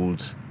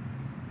cold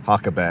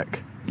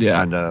Hakebeck.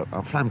 Yeah. And a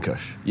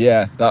Flammkusch.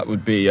 Yeah, that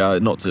would be,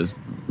 not to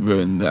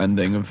ruin the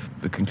ending of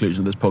the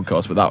conclusion of this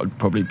podcast, but that would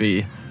probably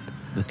be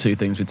the two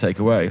things we'd take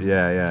away.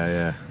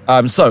 Yeah.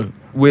 So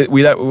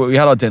we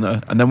had our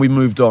dinner, and then we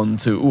moved on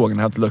to, I'm going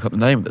to have to look up the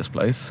name of this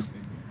place.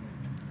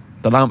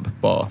 The Lamp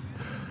Bar.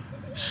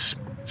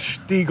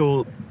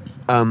 Stiegel.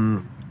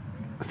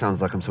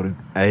 Sounds like I'm sort of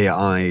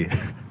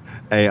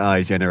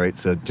AI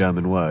generates a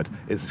German word.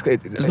 It's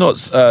not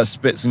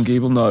Spitz and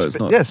Giebel. No, it's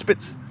not. Yeah,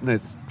 Spitz. No,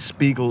 it's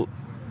Spiegel.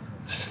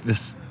 The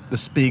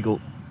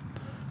Spiegel.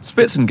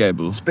 Spitz and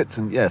Gable. Spitz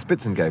and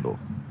Gable.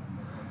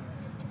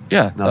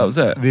 Yeah, that was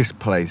it. This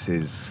place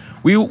is.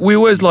 We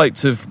always like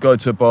to go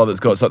to a bar that's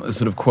got something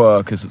sort of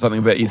quirk, something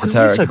a bit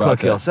esoteric. We're so about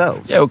quirky it.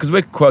 ourselves. Yeah, because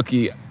we're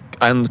quirky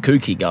and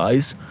kooky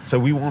guys. So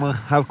we want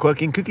to have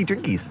quirky and kooky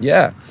drinkies.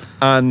 Yeah,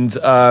 and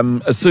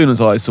as soon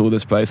as I saw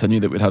this place, I knew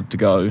that we'd have to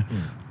go. Do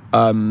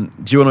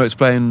you want to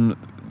explain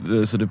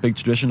the sort of big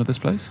tradition of this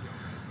place?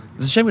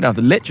 It's a shame we don't have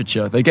the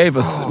literature. They gave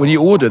us, when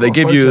you order, they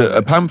give you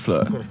a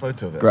pamphlet. I've got a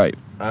photo of it. Great.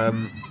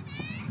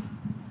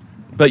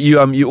 But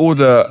you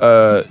order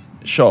a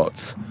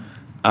shot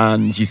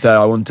and you say,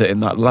 I want it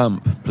in that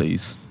lamp,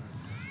 please.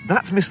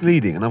 That's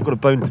misleading, and I've got a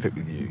bone to pick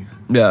with you.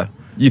 Yeah.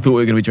 You thought we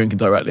were going to be drinking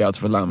directly out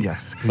of a lamp.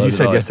 Yes. So you did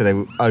said I.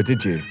 yesterday, oh,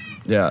 did you?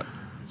 Yeah.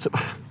 So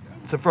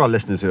for our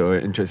listeners who are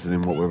interested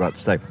in what we're about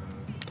to say,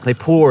 they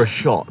pour a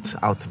shot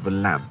out of a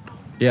lamp.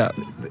 Yeah.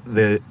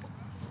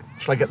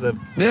 Shall I get the...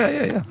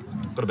 Yeah.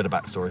 Got a bit of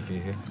backstory for you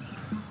here.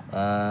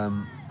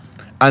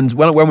 And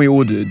when we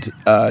ordered,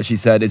 she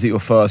said, is it your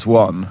first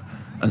one?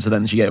 And so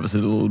then she gave us a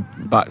little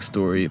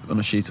backstory on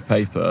a sheet of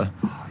paper.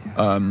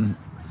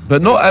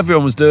 But not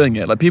everyone was doing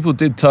it. Like, people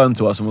did turn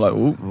to us and were like,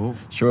 ooh,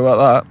 sure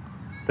about that?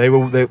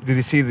 Did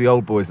you see the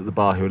old boys at the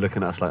bar who were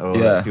looking at us like,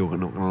 Yeah. you're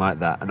not going to like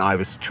that? And I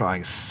was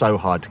trying so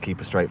hard to keep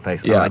a straight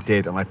face. And Yeah. I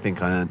did, and I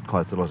think I earned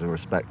quite a lot of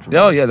respect from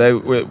Oh, them.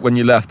 yeah. When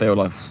you left, they were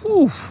like,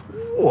 ooh,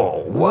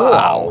 Whoa,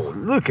 wow.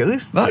 Look at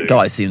this. that dude.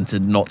 guy seemed to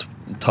not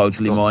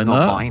totally mind not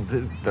that. mind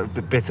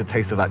the bitter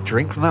taste of that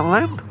drink from that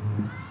lamp.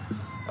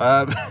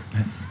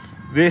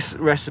 This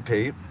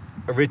recipe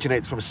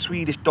originates from a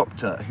Swedish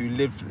doctor who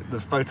lived... The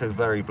photo's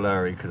very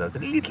blurry because I was a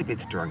little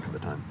bit drunk at the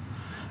time.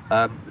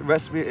 The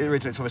recipe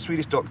originates from a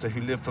Swedish doctor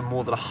who lived for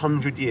more than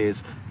 100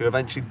 years, who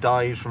eventually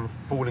died from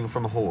falling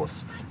from a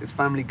horse. His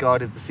family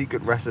guarded the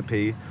secret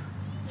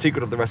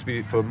of the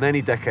recipe for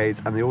many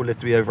decades, and they all lived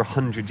to be over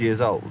 100 years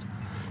old.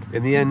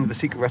 In the end, the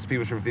secret recipe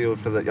was revealed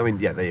for the... I mean,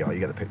 yeah, there you are, you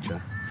get the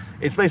picture.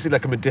 It's basically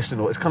like a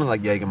medicinal... It's kind of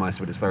like Jägermeister,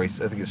 but it's very...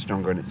 I think it's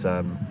stronger and it's...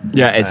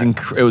 Yeah,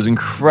 it was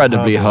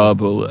incredibly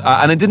herbal.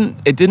 And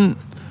it didn't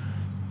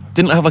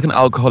have like an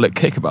alcoholic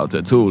kick about it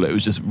at all. It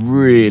was just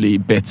really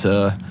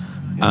bitter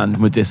and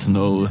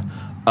medicinal.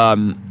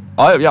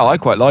 I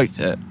quite liked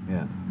it.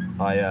 Yeah.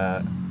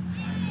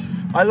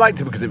 I liked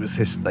it because it was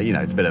it's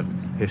a bit of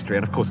history,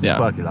 and of course it's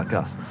quirky like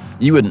us.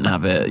 You wouldn't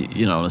have it,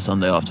 on a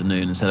Sunday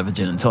afternoon instead of a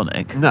gin and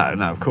tonic. No,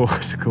 of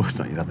course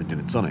not. You'd have the gin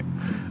and tonic.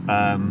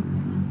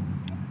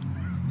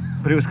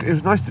 But it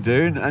was nice to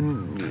do,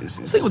 and The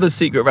thing with the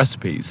secret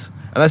recipes,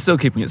 and they're still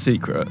keeping it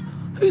secret,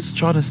 who's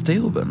trying to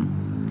steal them?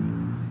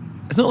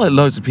 It's not like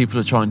loads of people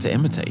are trying to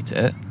imitate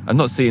it. I'm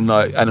not seeing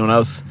like anyone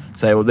else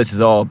say, well, this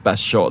is our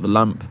best shot at the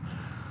lamp,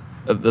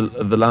 of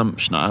the lamp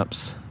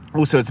schnapps.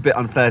 Also, it's a bit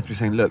unfair to be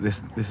saying, look,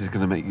 this is going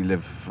to make you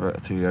live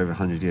till you're over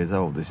 100 years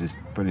old. This is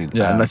brilliant.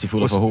 Yeah, unless you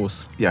fall off a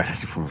horse. Yeah,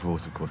 unless you fall off a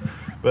horse, of course.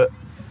 But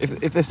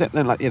if they said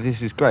then, like, yeah,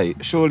 this is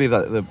great, surely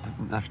the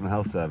National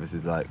Health Service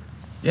is like,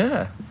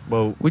 Yeah.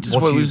 well, We just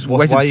why are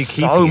wasted you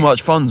so keeping it?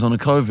 much funds on a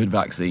COVID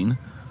vaccine.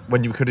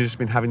 When you could have just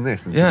been having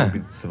this and Yeah.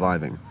 people would be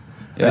surviving.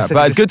 Yeah,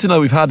 but it's good to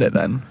know we've had it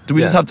then. Do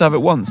we just Yeah. have to have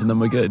it once and then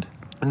we're good?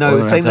 No, Or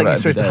it's we saying have like to you're have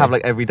it supposed to every have day?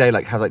 like every day,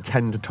 like have like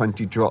 10 to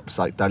 20 drops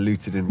like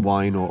diluted in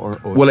wine or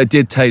Well, it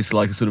did taste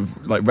like a sort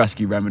of like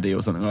rescue remedy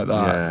or something like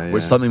that, Yeah,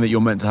 which is yeah. something that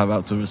you're meant to have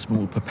out of a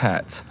small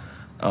pipette.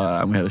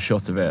 And we had a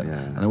shot of it. Yeah.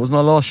 And it wasn't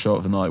our last shot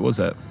of the night, was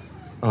it?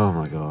 Oh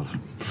my god.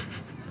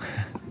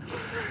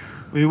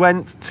 We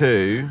went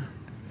to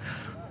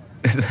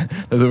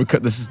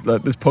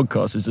This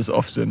podcast is just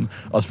often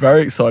us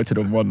very excited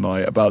on one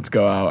night about to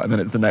go out, and then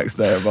it's the next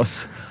day of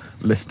us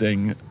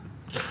listing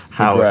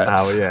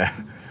regrets. yeah.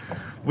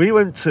 We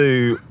went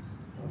to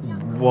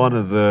one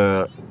of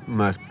the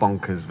most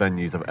bonkers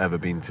venues I've ever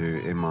been to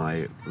in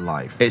my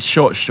life. It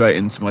shot straight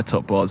into my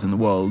top bars in the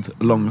world,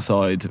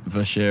 alongside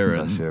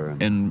Verscheren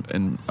Verscheren.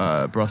 in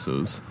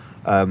Brussels.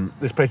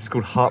 This place is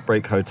called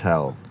Heartbreak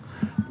Hotel.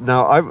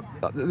 Now,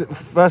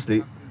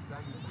 firstly,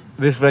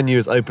 this venue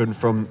is open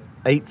from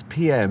 8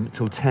 p.m.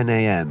 till 10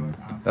 a.m.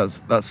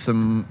 That's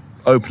some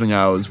opening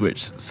hours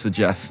which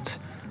suggest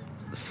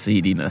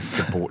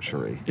seediness.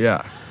 Debauchery.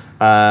 Yeah.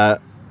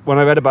 When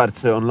I read about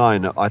it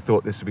online, I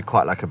thought this would be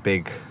quite like a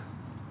big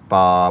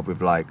bar with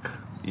like,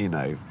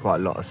 quite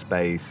a lot of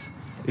space.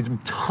 It's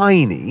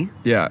tiny.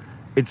 Yeah.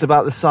 It's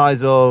about the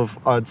size of,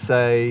 I'd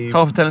say...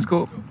 Half a tennis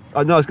court?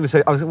 No, I was going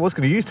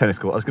to use tennis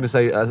court. I was going to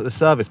say the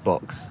service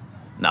box.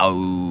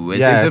 No, it's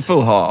Yes. a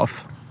full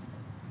half.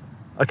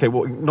 Okay,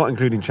 well, not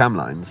including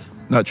tramlines.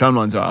 No, tram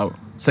lines are out.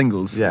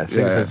 Singles. Yeah,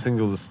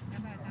 singles.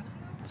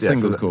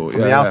 Singles court.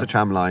 From yeah, the outer yeah.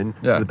 tram line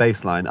Yeah. to the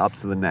baseline up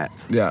to the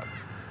net. Yeah.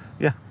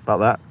 Yeah, about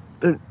that.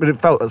 But it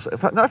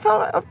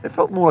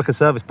felt more like a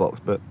service box.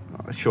 But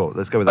sure,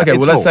 let's go with that. Okay,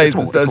 It's well, small, it's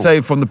small, let's it's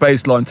say from the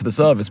baseline to the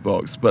service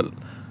box, but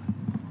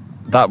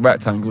that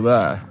rectangle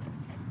there,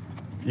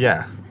 small.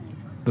 Yeah,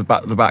 the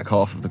back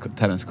half of the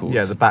tennis court.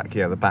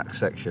 the back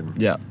section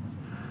Yeah.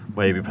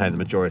 where you'll be playing the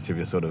majority of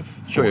your sort of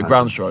Sure, your forehand.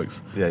 ground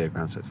strokes. Yeah, your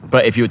ground strokes.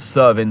 But if you were to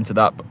serve into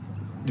that,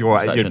 You're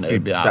right. section, it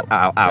would be out.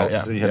 Out.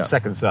 Yeah, Then you have yeah. a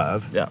second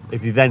serve. Yeah.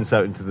 If you then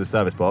serve into the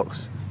service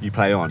box, you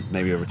play on.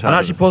 Maybe a return. and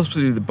actually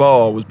possibly the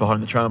bar was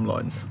behind the tram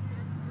lines.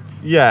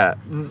 Yeah.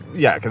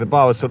 Okay. The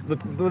bar was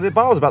the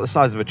bar was about the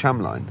size of a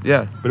tram line.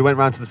 Yeah. But it went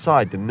round to the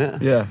side, didn't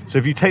it? Yeah. So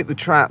if you take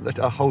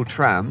a whole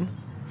tram,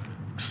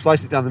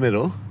 slice it down the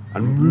middle,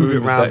 and move it a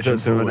round section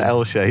to an forward.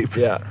 L shape,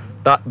 Yeah.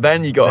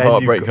 Then you got then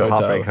Heartbreak you've got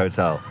Hotel. Heartbreak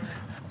Hotel.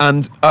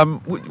 And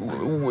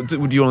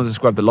would you want to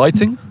describe the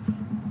lighting?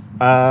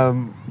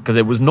 because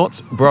it was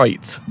not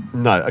bright.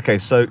 No, okay,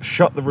 so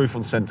shut the roof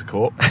on Centre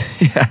Court,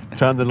 Yeah.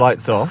 turn the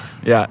lights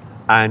off, Yeah.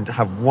 and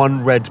have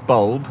one red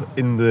bulb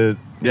in the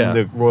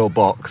royal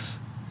box,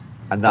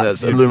 and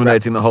that's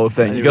illuminating the whole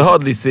thing. You can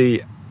hardly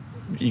see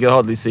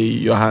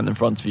your hand in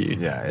front of you.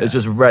 Yeah. It's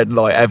just red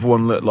light.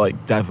 Everyone looked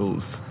like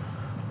devils.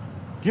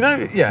 You know,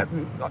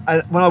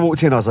 when I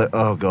walked in, I was like,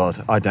 oh,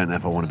 God, I don't know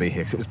if I want to be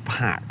here, because it was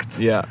packed.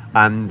 Yeah.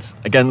 And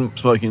again,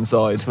 smoking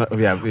inside.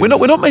 We're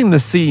not making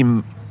this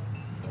seem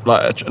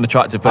like an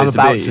attractive place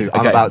I'm to be.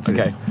 about to.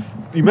 Okay.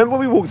 You remember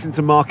when we walked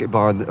into Market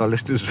Bar, and our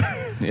listeners,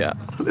 Yeah.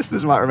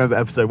 listeners might remember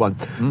episode 1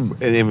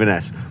 in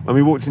Inverness. When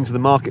we walked into the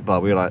Market Bar,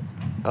 we were like,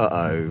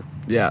 uh-oh,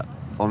 Yeah.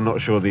 I'm not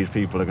sure these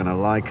people are going to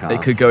like us.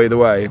 It could go either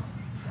way.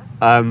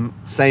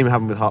 Same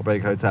happened with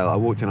Heartbreak Hotel. I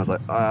walked in, I was like,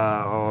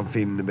 oh, I'm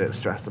feeling a bit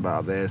stressed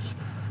about this.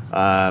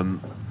 Then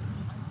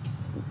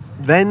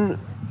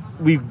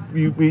you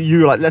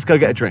were like, let's go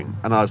get a drink,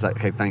 and I was like,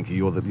 okay, thank you.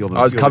 You're the.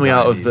 I was coming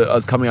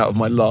out of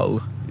my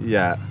lull.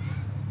 Yeah.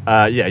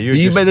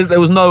 There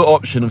was no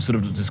option of sort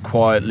of just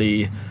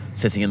quietly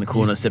sitting in the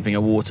corner sipping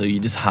a water. You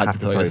just had to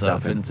throw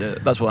yourself into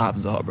it. That's what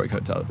happens at Heartbreak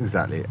Hotel.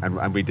 Exactly,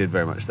 and we did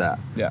very much that.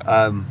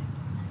 Yeah.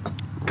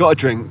 Got a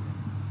drink,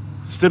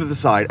 stood at the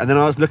side, and then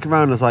I was looking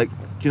around and I was like, do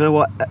you know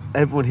what?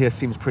 Everyone here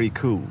seems pretty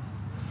cool.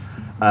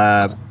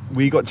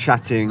 We got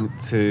chatting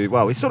to,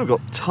 we sort of got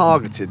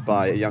targeted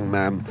by a young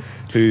man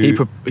who...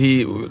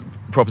 He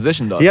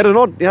propositioned us. He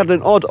had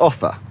an odd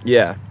offer.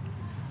 Yeah.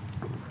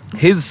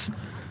 His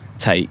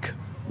take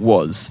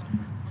was,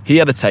 he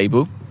had a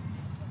table.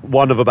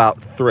 One of about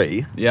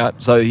 3. Yeah,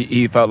 so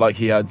he felt like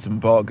he had some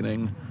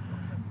bargaining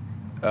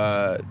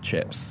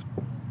chips.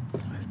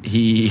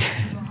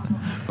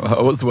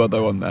 What's the word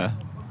though on there?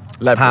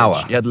 Leverage.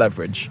 Power. He had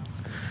leverage.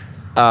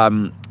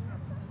 And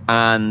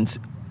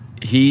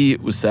he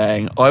was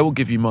saying, I will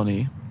give you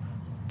money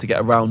to get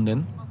a round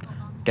in,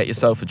 get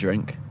yourself a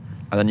drink,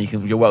 and then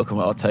you're welcome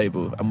at our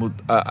table.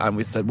 And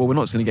we said, well, we're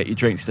not just going to get you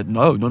drinks. He said,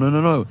 no,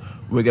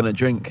 we're going to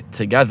drink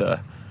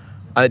together.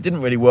 And it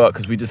didn't really work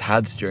because we just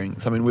had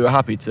drinks. I mean, we were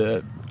happy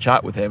to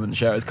chat with him and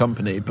share his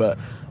company, but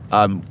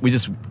we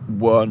just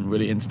weren't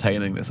really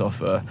entertaining this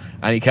offer.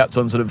 And he kept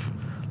on sort of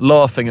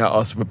laughing at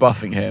us,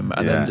 rebuffing him,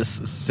 and then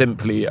just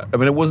simply, I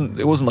mean, it wasn't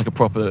like a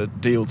proper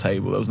deal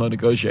table. There was no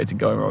negotiating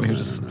going on. He was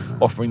just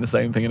offering the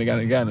same thing and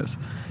again. It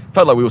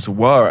felt like we also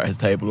were at his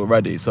table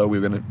already, so we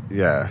were going to...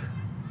 Yeah.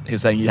 He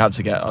was saying, you have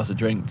to get us a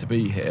drink to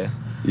be here.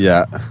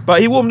 Yeah. But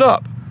he warmed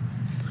up.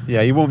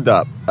 Yeah, he warmed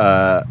up.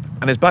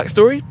 And his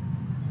backstory?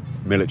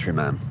 Military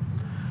man.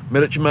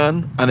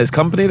 And his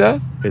company there?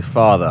 His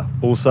father,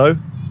 also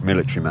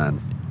military man.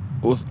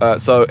 Also,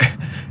 so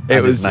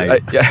it was,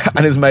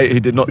 and his mate who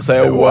did not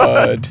say a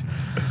word.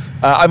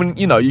 I mean,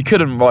 you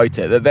couldn't write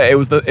it. It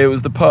was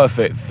the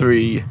perfect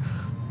 3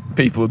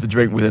 people to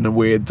drink within a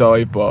weird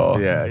dive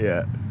bar.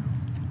 Yeah.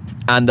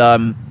 And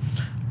then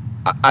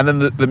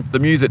the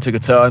music took a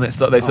turn. They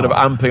sort of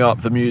amping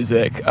up the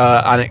music,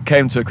 and it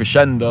came to a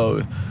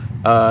crescendo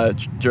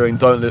during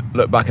 "Don't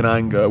Look Back in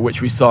Anger,"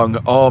 which we sung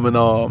arm in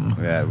arm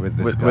with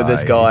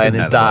this guy and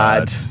his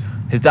dad.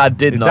 His dad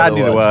did know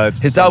the words.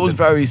 His dad was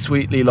very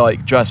sweetly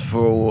dressed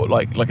for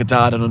like a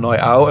dad on a night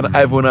out, and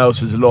everyone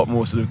else was a lot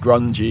more sort of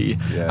grungy,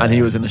 and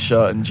he was in a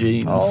shirt and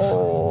jeans.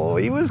 Oh,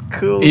 he was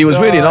cool. He was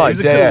really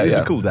nice. He was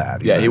a cool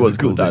dad. He was a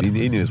cool dad.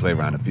 He knew his way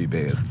around a few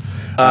beers.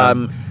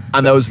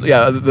 And there was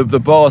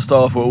the bar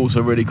staff were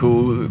also really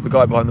cool. The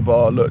guy behind the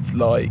bar looked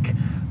like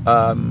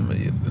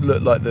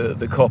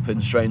the cop in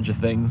Stranger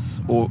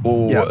Things, or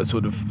a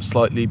sort of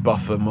slightly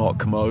buffer Mark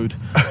Commode.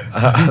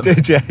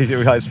 Did you?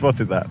 I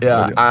spotted that.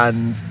 Yeah,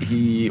 and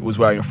he was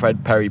wearing a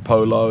Fred Perry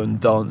polo and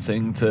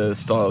dancing to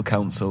Style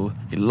Council.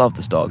 He loved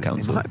the Style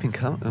Council. It might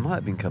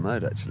have been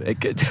Commode actually. I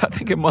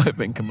think it might have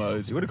been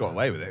Commode. He would have got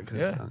away with it.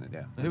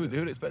 Who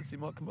would expect to see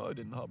Mark Commode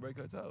in Heartbreak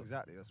Hotel?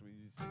 Exactly. That's what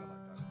you see.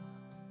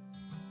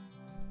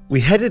 We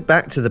headed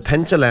back to the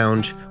Penta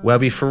Lounge, where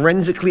we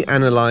forensically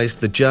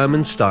analysed the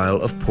German style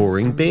of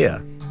pouring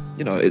beer.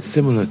 It's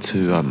similar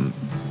to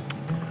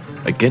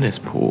a Guinness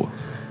pour.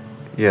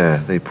 Yeah,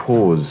 they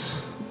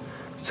pause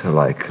to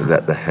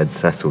let the head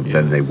settle,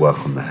 then they work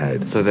on the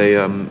head. So they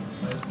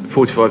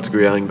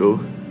 45-degree angle.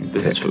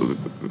 This is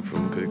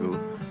from Google.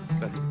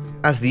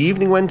 As the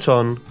evening went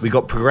on, we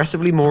got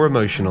progressively more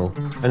emotional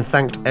and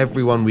thanked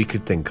everyone we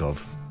could think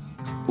of.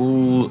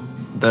 All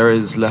there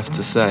is left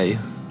to say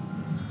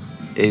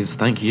is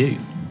thank you.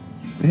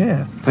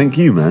 Yeah, thank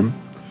you, man.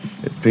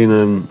 It's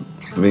been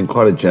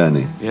quite a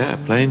journey. Yeah,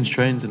 planes,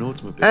 trains and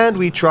automobiles. And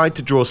we tried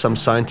to draw some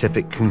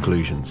scientific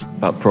conclusions.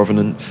 About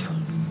provenance.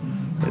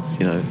 It's,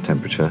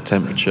 temperature,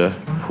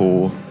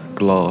 pour,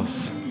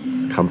 glass.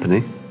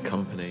 Company.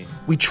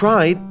 We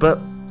tried, but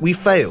we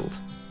failed.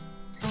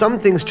 Some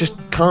things just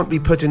can't be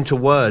put into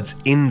words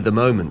in the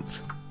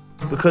moment.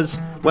 Because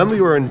when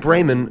we were in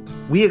Bremen,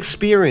 we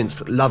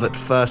experienced love at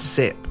first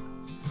sip.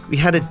 We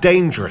had a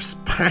dangerous,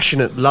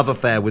 passionate love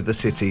affair with the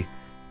city,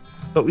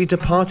 but we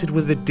departed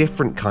with a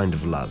different kind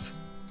of love.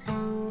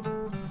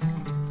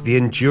 The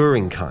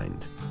enduring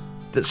kind,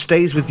 that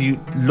stays with you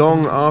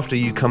long after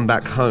you come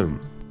back home.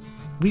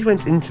 we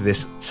went into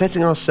this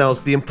setting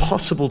ourselves the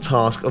impossible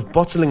task of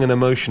bottling an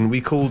emotion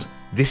we called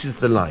 "This is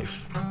the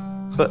life."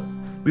 But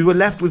we were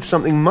left with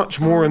something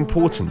much more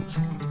important,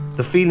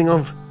 the feeling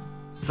of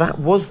that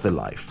was the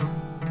life.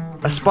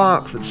 A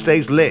spark that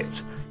stays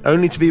lit,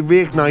 only to be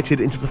reignited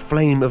into the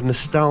flame of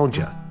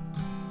nostalgia.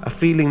 A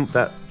feeling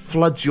that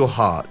floods your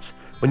heart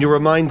when you're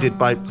reminded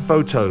by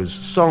photos,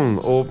 song,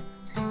 or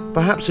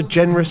perhaps a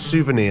generous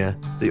souvenir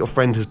that your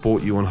friend has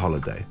bought you on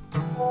holiday.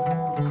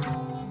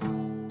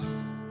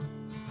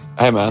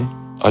 Hey man,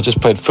 I just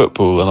played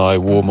football and I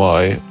wore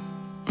my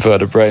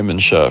Werder Bremen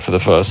shirt for the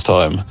first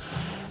time.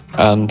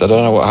 And I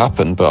don't know what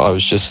happened, but I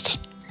was just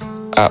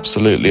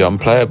absolutely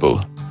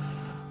unplayable.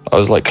 I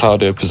was like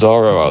Claudio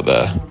Pizarro out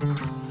there.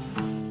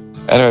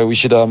 Anyway, we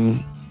should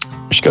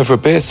go for a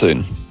beer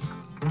soon.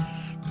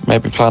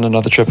 Maybe plan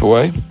another trip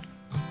away.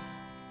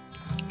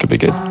 Could be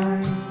good.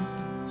 I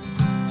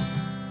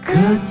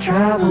could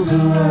travel the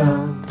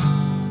world,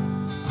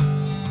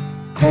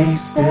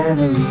 taste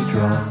every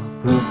drop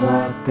of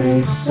what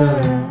they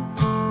serve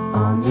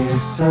on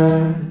this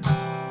earth.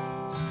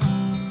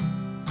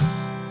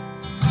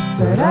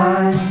 But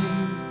I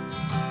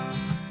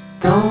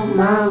don't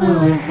mind where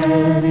we're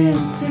heading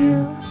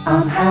to.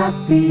 I'm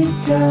happy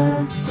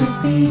just to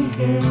be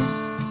here,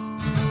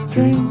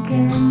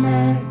 drinking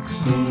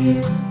next to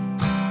you.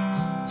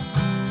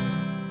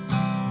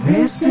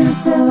 This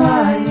is the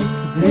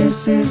life,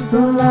 this is the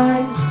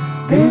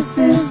life, this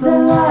is the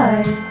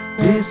life,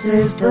 this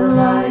is the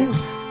life,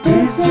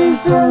 this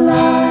is the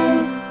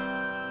life.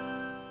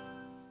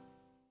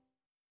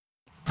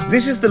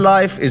 This is the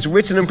Life is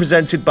written and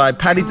presented by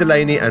Paddy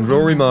Delaney and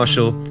Rory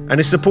Marshall and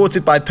is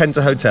supported by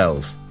Penta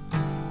Hotels.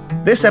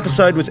 This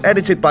episode was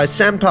edited by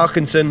Sam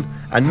Parkinson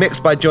and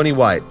mixed by Johnny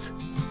White.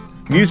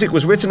 Music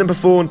was written and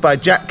performed by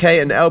Jack Kay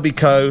and LB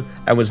Coe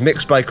and was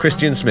mixed by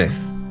Christian Smith.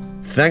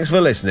 Thanks for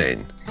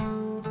listening.